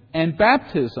salvation and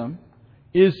baptism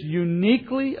is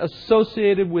uniquely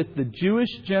associated with the Jewish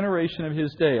generation of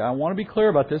his day. I want to be clear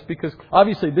about this because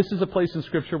obviously this is a place in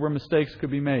Scripture where mistakes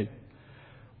could be made.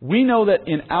 We know that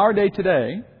in our day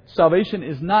today, salvation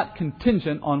is not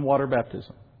contingent on water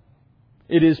baptism.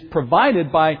 It is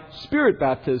provided by Spirit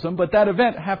baptism, but that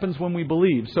event happens when we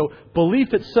believe. So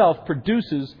belief itself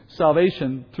produces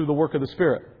salvation through the work of the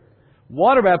Spirit.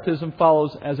 Water baptism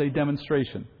follows as a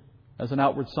demonstration, as an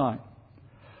outward sign.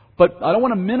 But I don't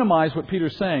want to minimize what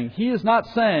Peter's saying. He is not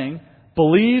saying,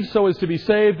 believe so as to be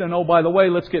saved, and oh, by the way,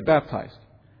 let's get baptized.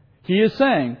 He is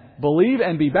saying, believe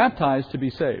and be baptized to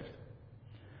be saved.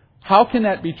 How can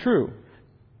that be true?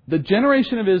 The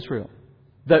generation of Israel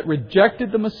that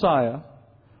rejected the Messiah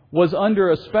was under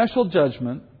a special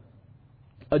judgment,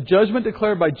 a judgment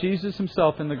declared by Jesus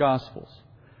Himself in the Gospels.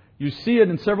 You see it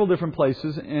in several different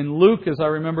places. In Luke, as I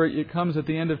remember, it comes at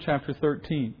the end of chapter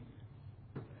 13.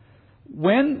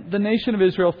 When the nation of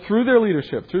Israel, through their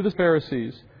leadership, through the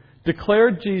Pharisees,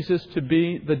 declared Jesus to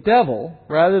be the devil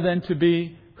rather than to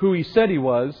be who He said He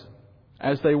was,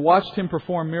 as they watched Him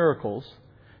perform miracles,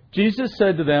 Jesus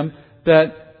said to them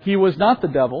that He was not the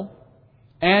devil,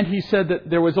 and He said that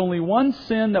there was only one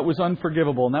sin that was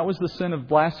unforgivable, and that was the sin of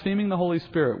blaspheming the Holy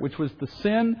Spirit, which was the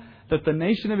sin that the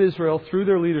nation of Israel, through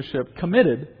their leadership,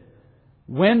 committed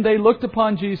when they looked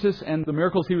upon Jesus and the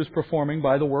miracles He was performing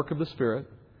by the work of the Spirit,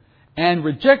 and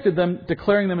rejected them,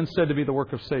 declaring them instead to be the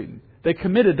work of Satan. They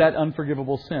committed that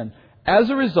unforgivable sin. As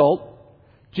a result,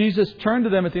 Jesus turned to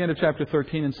them at the end of chapter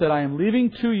 13 and said, I am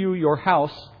leaving to you your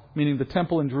house, meaning the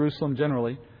temple in Jerusalem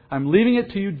generally. I'm leaving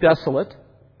it to you desolate,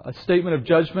 a statement of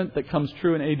judgment that comes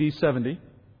true in AD 70.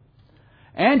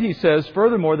 And He says,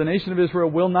 furthermore, the nation of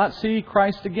Israel will not see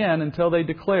Christ again until they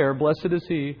declare, blessed is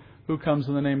He who comes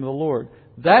in the name of the Lord.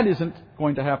 That isn't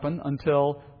going to happen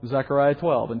until Zechariah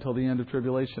 12, until the end of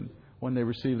tribulation, when they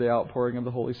receive the outpouring of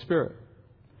the Holy Spirit.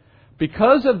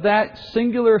 Because of that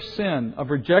singular sin of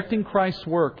rejecting Christ's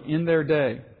work in their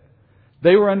day,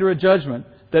 they were under a judgment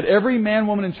that every man,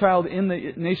 woman, and child in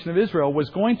the nation of Israel was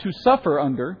going to suffer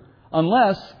under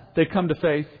unless they come to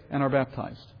faith and are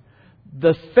baptized.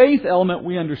 The faith element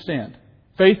we understand.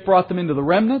 Faith brought them into the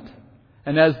remnant,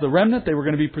 and as the remnant they were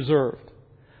going to be preserved.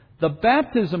 The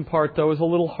baptism part, though, is a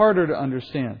little harder to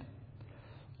understand.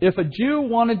 If a Jew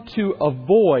wanted to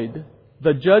avoid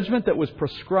the judgment that was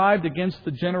prescribed against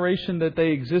the generation that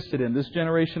they existed in, this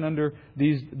generation under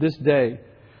this day,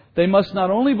 they must not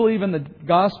only believe in the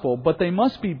gospel, but they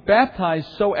must be baptized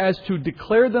so as to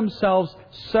declare themselves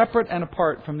separate and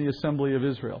apart from the assembly of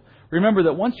Israel. Remember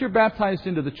that once you're baptized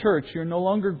into the church, you're no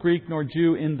longer Greek nor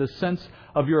Jew in the sense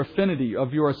of your affinity,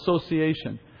 of your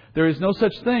association. There is no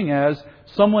such thing as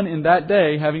someone in that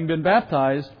day having been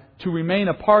baptized to remain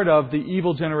a part of the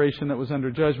evil generation that was under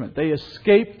judgment. They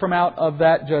escape from out of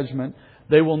that judgment.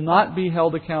 They will not be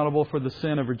held accountable for the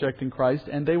sin of rejecting Christ,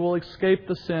 and they will escape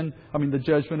the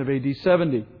judgment of AD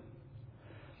 70.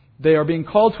 They are being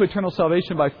called to eternal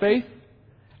salvation by faith,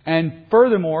 and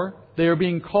furthermore, they are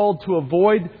being called to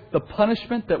avoid the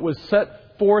punishment that was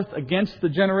set forth against the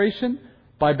generation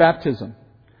by baptism.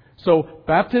 So,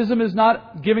 baptism is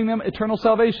not giving them eternal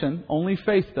salvation, only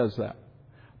faith does that.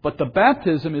 But the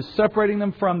baptism is separating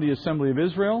them from the assembly of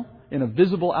Israel in a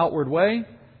visible outward way,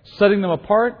 setting them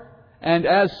apart, and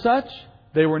as such,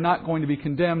 they were not going to be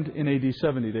condemned in AD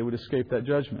 70. They would escape that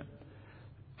judgment.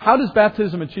 How does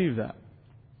baptism achieve that?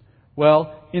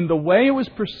 Well, in the way it was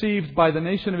perceived by the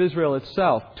nation of Israel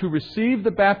itself, to receive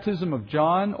the baptism of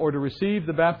John or to receive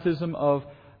the baptism of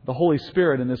the Holy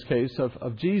Spirit, in this case,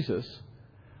 of Jesus,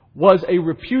 was a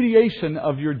repudiation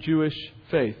of your Jewish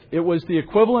faith. It was the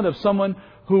equivalent of someone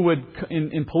who would,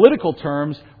 in political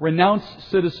terms, renounce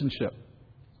citizenship.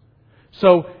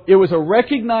 So it was a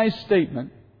recognized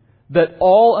statement that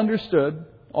all understood,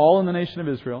 all in the nation of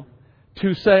Israel,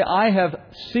 to say, I have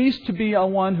ceased to be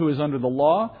one who is under the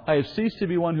law. I have ceased to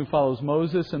be one who follows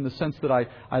Moses in the sense that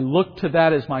I look to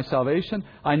that as my salvation.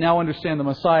 I now understand the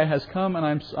Messiah has come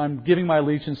and I'm giving my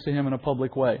allegiance to Him in a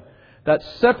public way. That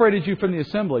separated you from the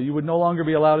assembly. You would no longer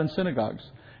be allowed in synagogues.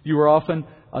 You were often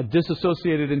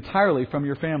disassociated entirely from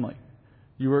your family.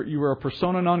 You were a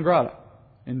persona non grata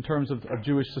in terms of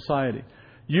Jewish society.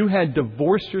 You had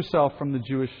divorced yourself from the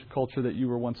Jewish culture that you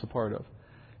were once a part of.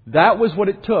 That was what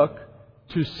it took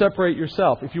to separate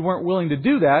yourself. If you weren't willing to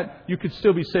do that, you could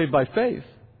still be saved by faith.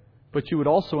 But you would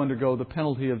also undergo the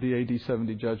penalty of the AD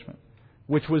 70 judgment,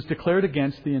 which was declared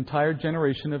against the entire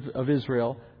generation of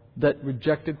Israel that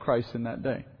rejected Christ in that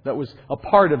day. That was a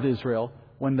part of Israel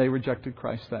when they rejected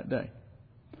Christ that day.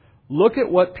 Look at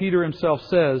what Peter himself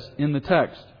says in the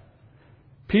text.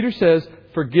 Peter says,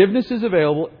 forgiveness is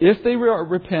available if they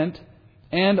repent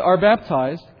and are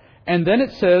baptized. And then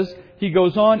it says, he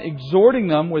goes on exhorting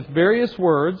them with various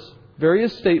words,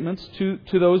 various statements to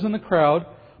those in the crowd.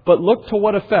 But look to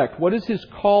what effect. What is his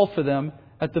call for them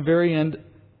at the very end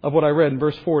of what I read in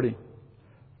verse 40?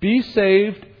 Be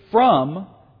saved from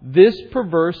this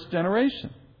perverse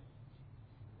generation.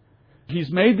 He's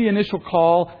made the initial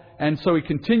call, and so he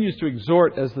continues to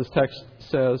exhort, as this text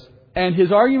says. And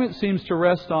his argument seems to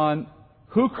rest on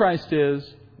who Christ is,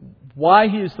 why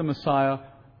He is the Messiah,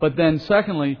 but then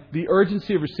secondly, the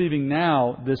urgency of receiving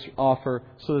now this offer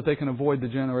so that they can avoid the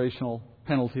generational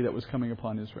penalty that was coming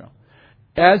upon Israel.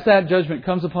 As that judgment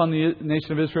comes upon the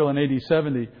nation of Israel in AD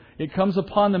 70, it comes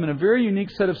upon them in a very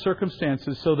unique set of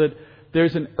circumstances so that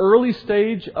there's an early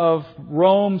stage of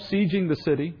Rome sieging the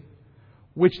city,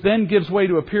 which then gives way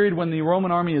to a period when the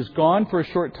Roman army is gone for a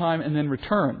short time and then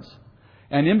returns.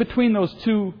 And in between those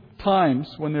two times,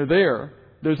 when they're there,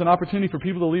 there's an opportunity for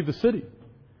people to leave the city.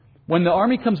 When the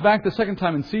army comes back the second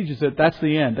time and sieges it, that's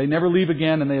the end. They never leave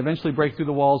again, and they eventually break through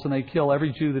the walls and they kill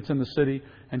every Jew that's in the city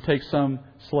and take some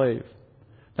slave.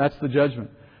 That's the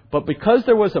judgment. But because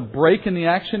there was a break in the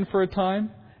action for a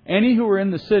time, any who were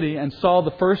in the city and saw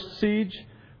the first siege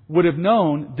would have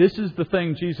known this is the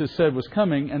thing Jesus said was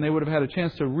coming, and they would have had a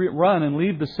chance to run and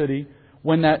leave the city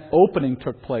when that opening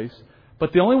took place.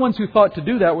 But the only ones who thought to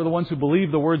do that were the ones who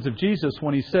believed the words of Jesus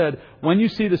when He said, when you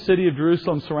see the city of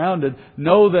Jerusalem surrounded,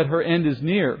 know that her end is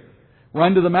near.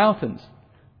 Run to the mountains.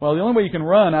 Well, the only way you can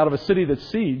run out of a city that's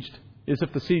sieged is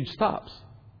if the siege stops.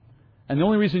 And the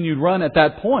only reason you'd run at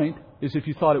that point is if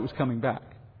you thought it was coming back.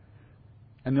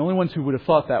 And the only ones who would have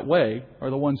thought that way are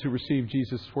the ones who received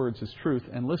Jesus' words as truth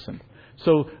and listened.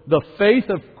 So the faith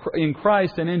in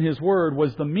Christ and in His Word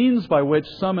was the means by which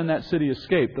some in that city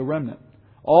escaped, the remnant.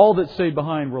 All that stayed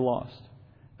behind were lost.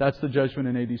 That's the judgment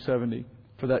in AD 70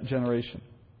 for that generation.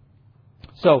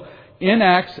 So, in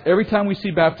Acts, every time we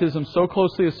see baptism so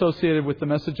closely associated with the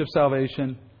message of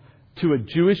salvation to a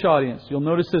Jewish audience, you'll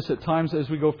notice this at times as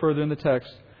we go further in the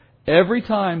text. Every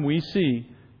time we see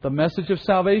the message of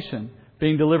salvation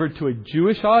being delivered to a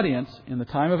Jewish audience in the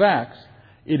time of Acts,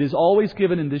 it is always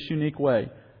given in this unique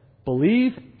way.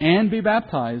 Believe and be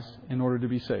baptized in order to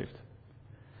be saved.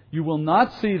 You will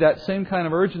not see that same kind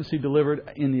of urgency delivered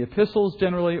in the epistles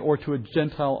generally or to a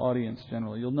Gentile audience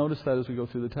generally. You'll notice that as we go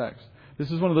through the text.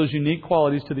 This is one of those unique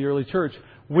qualities to the early church,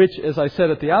 which, as I said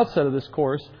at the outset of this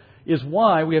course, is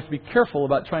why we have to be careful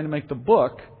about trying to make the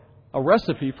book a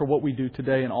recipe for what we do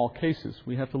today in all cases.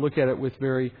 We have to look at it with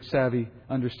very savvy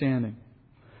understanding.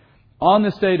 On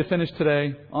this day, to finish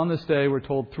today, on this day, we're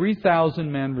told 3,000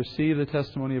 men received the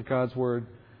testimony of God's Word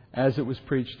as it was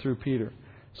preached through Peter.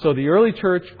 So the early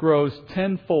church grows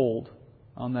tenfold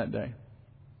on that day.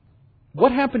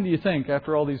 What happened, do you think,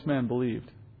 after all these men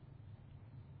believed?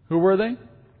 Who were they?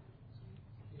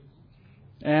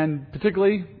 And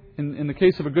particularly, in the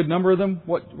case of a good number of them,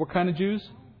 what kind of Jews?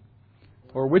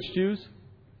 Or which Jews?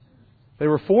 They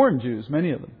were foreign Jews,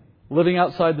 many of them, living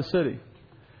outside the city.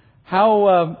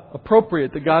 How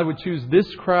appropriate that God would choose this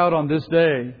crowd on this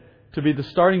day to be the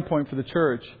starting point for the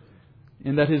church,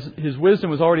 in that His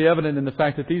wisdom was already evident in the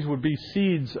fact that these would be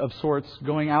seeds of sorts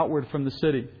going outward from the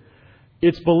city.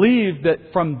 It's believed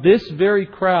that from this very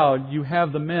crowd you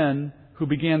have the men who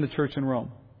began the church in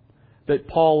Rome, that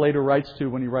Paul later writes to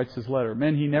when he writes his letter.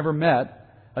 Men he never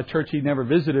met, a church he never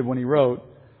visited when he wrote,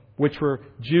 which were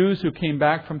Jews who came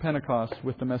back from Pentecost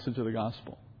with the message of the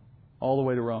gospel, all the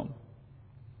way to Rome.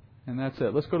 And that's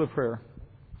it. Let's go to prayer.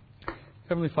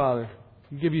 Heavenly Father,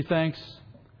 we give You thanks.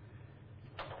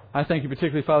 I thank You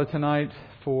particularly, Father, tonight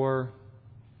for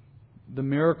the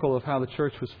miracle of how the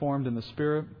church was formed in the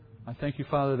Spirit. I thank You,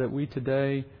 Father, that we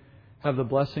today have the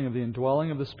blessing of the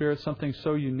indwelling of the Spirit, something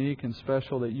so unique and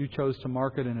special that You chose to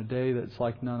mark it in a day that's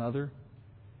like none other.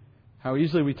 How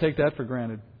easily we take that for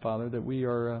granted, Father, that we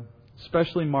are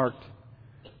specially marked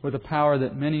with a power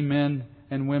that many men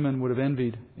and women would have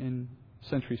envied in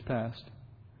centuries past.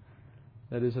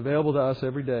 That is available to us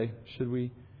every day, should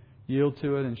we yield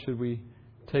to it and should we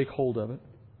take hold of it.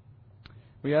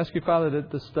 We ask you, Father,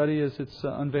 that the study as it's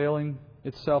unveiling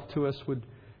itself to us would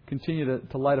continue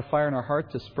to light a fire in our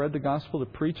heart, to spread the gospel, to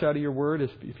preach out of your word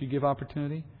if you give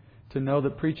opportunity, to know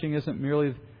that preaching isn't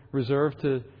merely reserved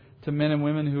to men and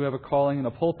women who have a calling in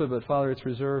a pulpit, but Father,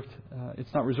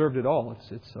 it's not reserved at all.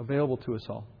 It's available to us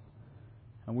all.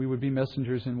 And we would be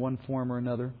messengers in one form or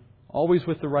another, always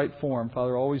with the right form,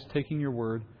 Father, always taking your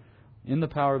word in the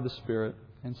power of the Spirit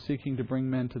and seeking to bring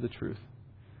men to the truth.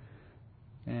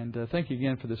 And thank you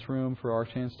again for this room, for our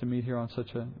chance to meet here on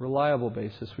such a reliable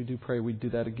basis. We do pray we'd do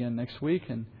that again next week,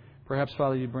 and perhaps,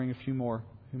 Father, you'd bring a few more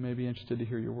who may be interested to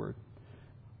hear your word.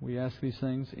 We ask these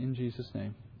things in Jesus'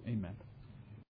 name. Amen.